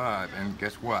to survive. And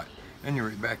guess what? Then you're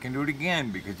right back into it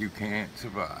again because you can't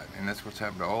survive. And that's what's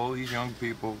happened to all these young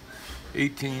people,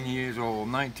 18 years old,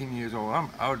 19 years old.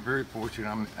 I was very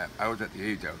fortunate. I was at the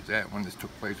age I was at when this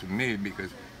took place with me, because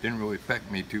it didn't really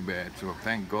affect me too bad. So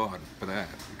thank God for that.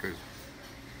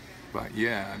 But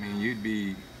yeah, I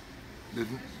mean,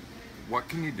 what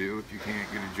can you do if you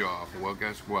can't get a job? Well,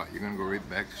 guess what? You're going to go right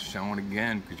back to selling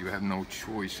again because you have no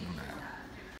choice in that.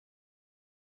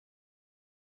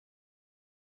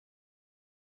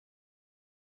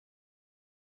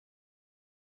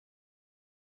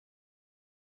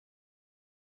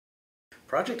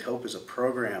 Project Hope is a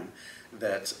program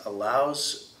that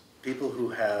allows people who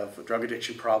have drug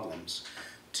addiction problems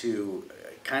to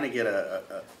kind of get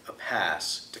a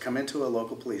pass to come into a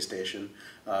local police station.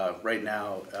 Right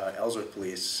now, Ellsworth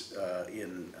Police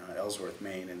in Ellsworth,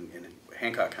 Maine, in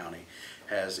Hancock County,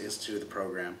 has instituted the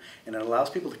program, and it allows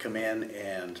people to come in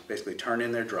and basically turn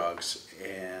in their drugs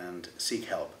and seek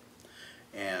help.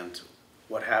 And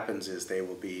what happens is they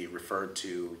will be referred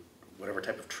to whatever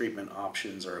type of treatment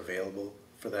options are available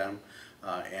for them.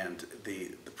 And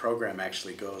the program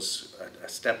actually goes a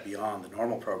step beyond the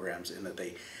normal programs in that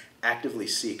they actively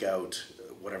seek out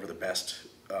whatever the best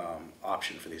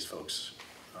option for these folks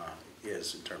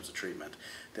is in terms of treatment.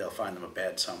 They'll find them a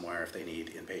bed somewhere if they need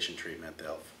inpatient treatment.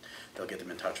 They'll get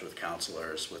them in touch with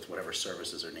counselors, with whatever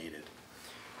services are needed.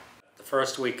 The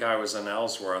first week I was in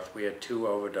Ellsworth, we had 2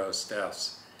 overdose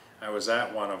deaths. I was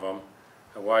at one of them.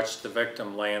 I watched the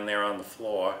victim laying there on the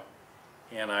floor,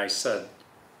 and I said,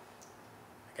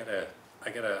 I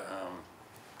gotta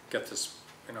get this,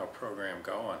 program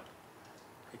going,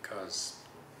 because,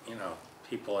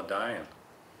 people are dying.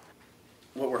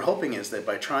 What we're hoping is that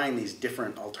by trying these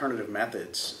different alternative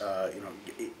methods,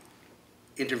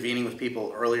 intervening with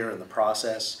people earlier in the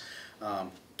process,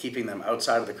 keeping them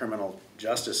outside of the criminal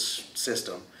justice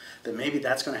system, that maybe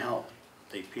that's going to help.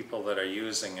 The people that are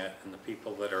using it and the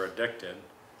people that are addicted,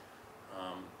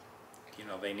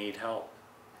 they need help.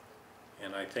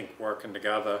 And I think working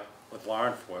together with law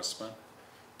enforcement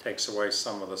takes away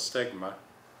some of the stigma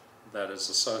that is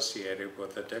associated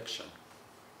with addiction.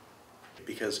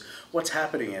 Because what's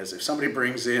happening is if somebody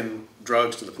brings in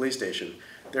drugs to the police station,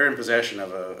 they're in possession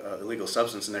of an illegal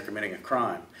substance and they're committing a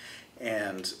crime.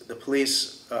 And the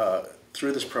police,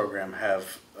 through this program,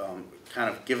 have kind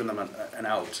of given them an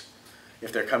out.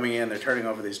 If they're coming in, they're turning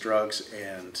over these drugs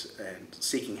and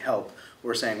seeking help,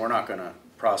 we're saying we're not going to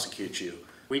prosecute you.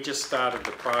 We just started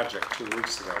the project 2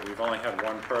 weeks ago. We've only had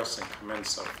one person come in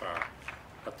so far.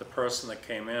 But the person that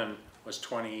came in was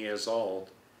 20 years old,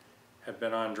 had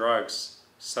been on drugs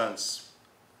since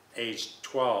age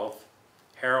 12,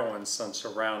 heroin since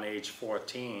around age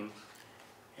 14.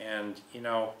 And,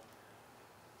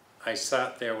 I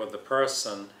sat there with the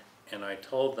person and I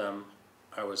told them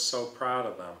I was so proud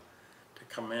of them to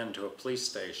come into a police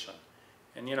station.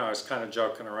 And I was kind of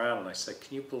joking around and I said,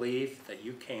 can you believe that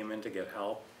you came in to get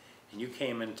help? And you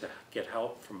came in to get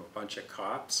help from a bunch of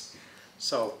cops?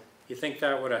 So you think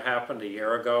that would have happened a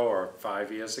year ago or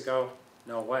 5 years ago?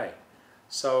 No way.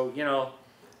 So,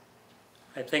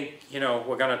 I think,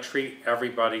 we're going to treat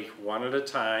everybody one at a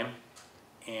time,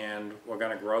 and we're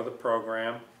going to grow the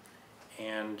program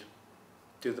and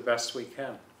do the best we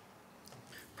can.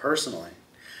 Personally,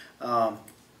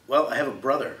 well, I have a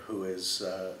brother who is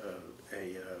a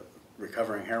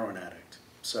recovering heroin addict,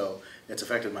 so it's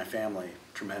affected my family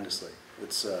tremendously.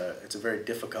 It's a very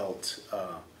difficult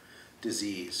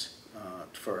disease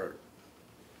for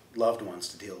loved ones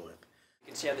to deal with. You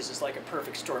can see how this is like a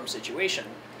perfect storm situation.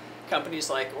 Companies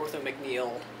like Ortho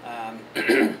McNeil,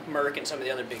 Merck, and some of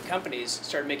the other big companies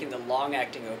started making the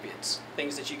long-acting opiates,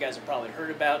 things that you guys have probably heard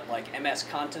about, like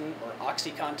MS-Contin or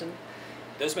OxyContin.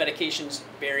 Those medications,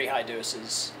 very high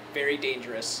doses, very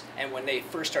dangerous, and when they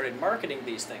first started marketing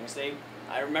these things,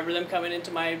 I remember them coming into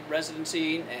my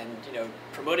residency and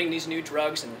promoting these new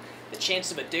drugs, and the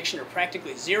chances of addiction are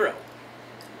practically zero.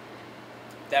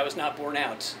 That was not borne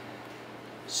out.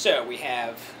 So we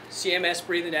have CMS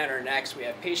breathing down our necks, we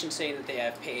have patients saying that they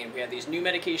have pain, we have these new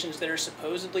medications that are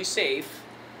supposedly safe,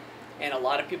 and a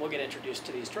lot of people get introduced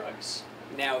to these drugs.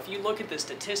 Now, if you look at the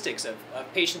statistics of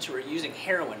patients who are using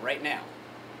heroin right now,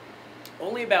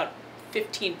 only about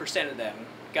 15% of them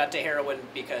got to heroin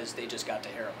because they just got to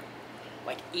heroin.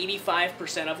 Like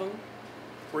 85% of them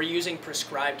were using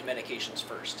prescribed medications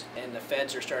first. And the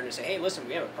feds are starting to say, hey, listen,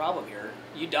 we have a problem here.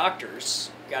 You doctors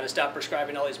got to stop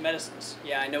prescribing all these medicines.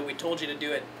 Yeah, I know we told you to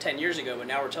do it 10 years ago, but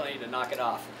now we're telling you to knock it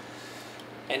off.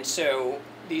 And so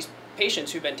these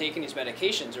patients who've been taking these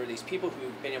medications, or these people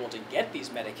who've been able to get these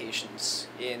medications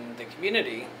in the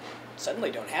community,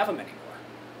 suddenly don't have them anymore.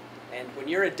 And when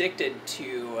you're addicted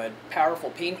to a powerful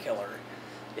painkiller,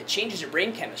 it changes your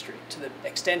brain chemistry to the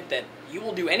extent that you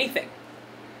will do anything,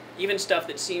 even stuff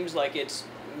that seems like it's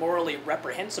morally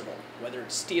reprehensible, whether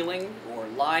it's stealing or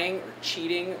lying or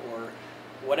cheating or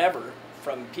whatever,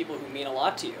 from people who mean a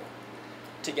lot to you,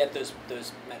 to get those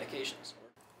medications.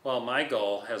 Well, my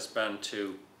goal has been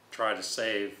to try to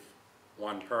save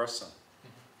one person.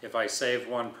 If I save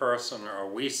one person, or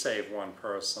we save one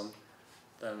person,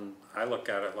 then I look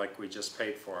at it like we just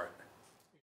paid for it.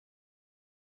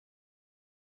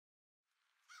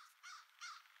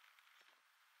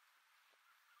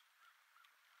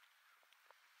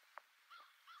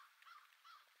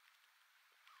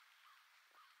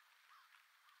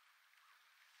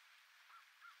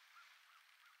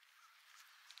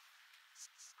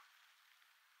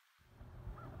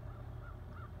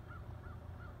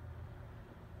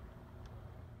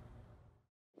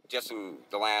 Just in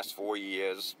the last 4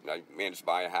 years, I managed to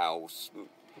buy a house,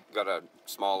 got a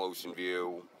small ocean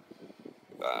view,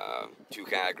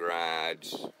 2-car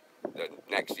garage. The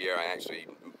next year I actually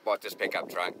bought this pickup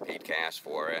truck, paid cash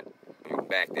for it.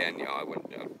 Back then, I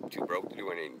wasn't too broke to do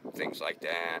any things like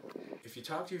that. If you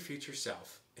talk to your future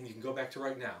self, and you can go back to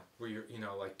right now, where you're,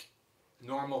 like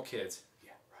normal kids,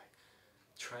 yeah, right,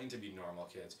 trying to be normal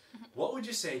kids, what would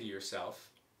you say to yourself?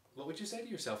 What would you say to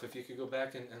yourself if you could go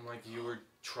back and like you were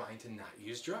trying to not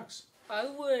use drugs? I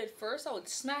would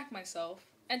smack myself,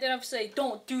 and then I'd say,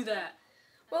 don't do that.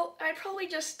 Well, I'd probably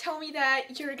just tell me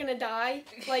that you're gonna die,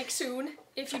 like, soon,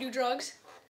 if you do drugs.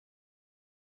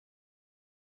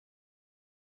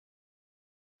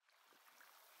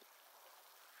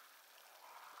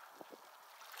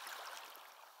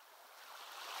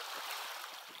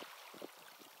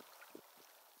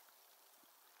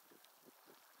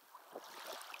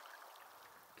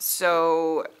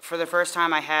 So for the first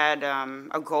time I had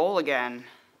a goal again.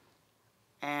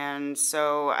 And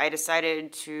so I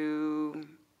decided to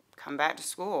come back to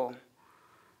school.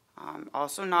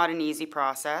 Also not an easy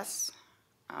process.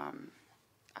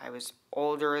 I was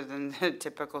older than the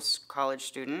typical college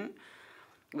student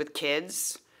with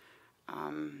kids.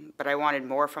 But I wanted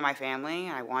more for my family.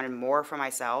 I wanted more for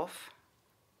myself.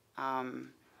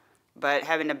 But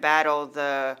having to battle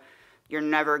the you're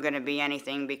never going to be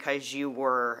anything because you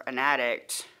were an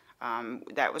addict,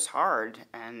 that was hard.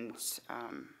 And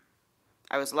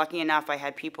I was lucky enough I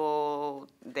had people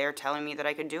there telling me that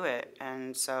I could do it.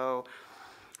 And so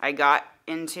I got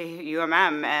into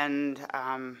UMM, and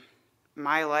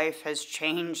my life has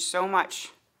changed so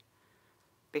much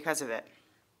because of it.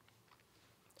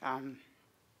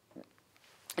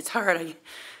 It's hard.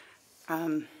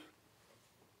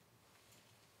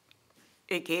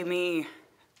 It gave me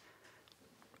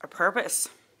a purpose.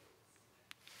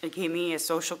 It gave me a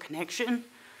social connection.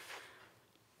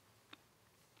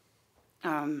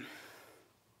 For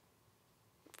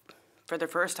the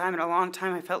first time in a long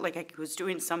time, I felt like I was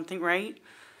doing something right,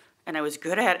 and I was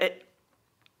good at it.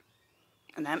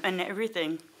 And that meant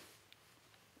everything.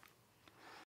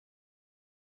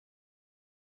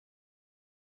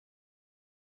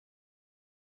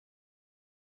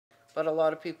 But a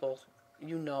lot of people,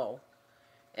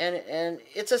 and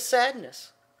it's a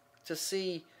sadness to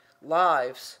see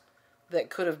lives that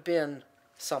could have been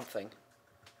something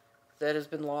that has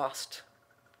been lost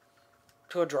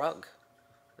to a drug.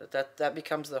 That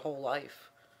becomes the whole life.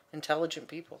 Intelligent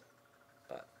people,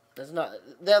 but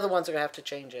they're the ones that are gonna have to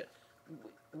change it.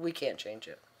 We can't change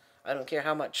it. I don't care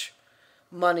how much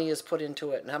money is put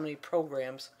into it and how many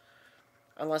programs.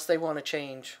 Unless they want to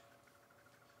change,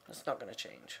 it's not going to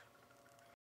change.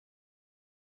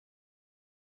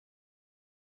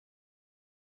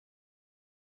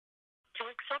 To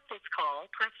accept this call,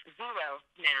 press 0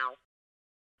 now.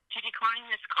 To decline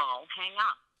this call, hang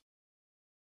up.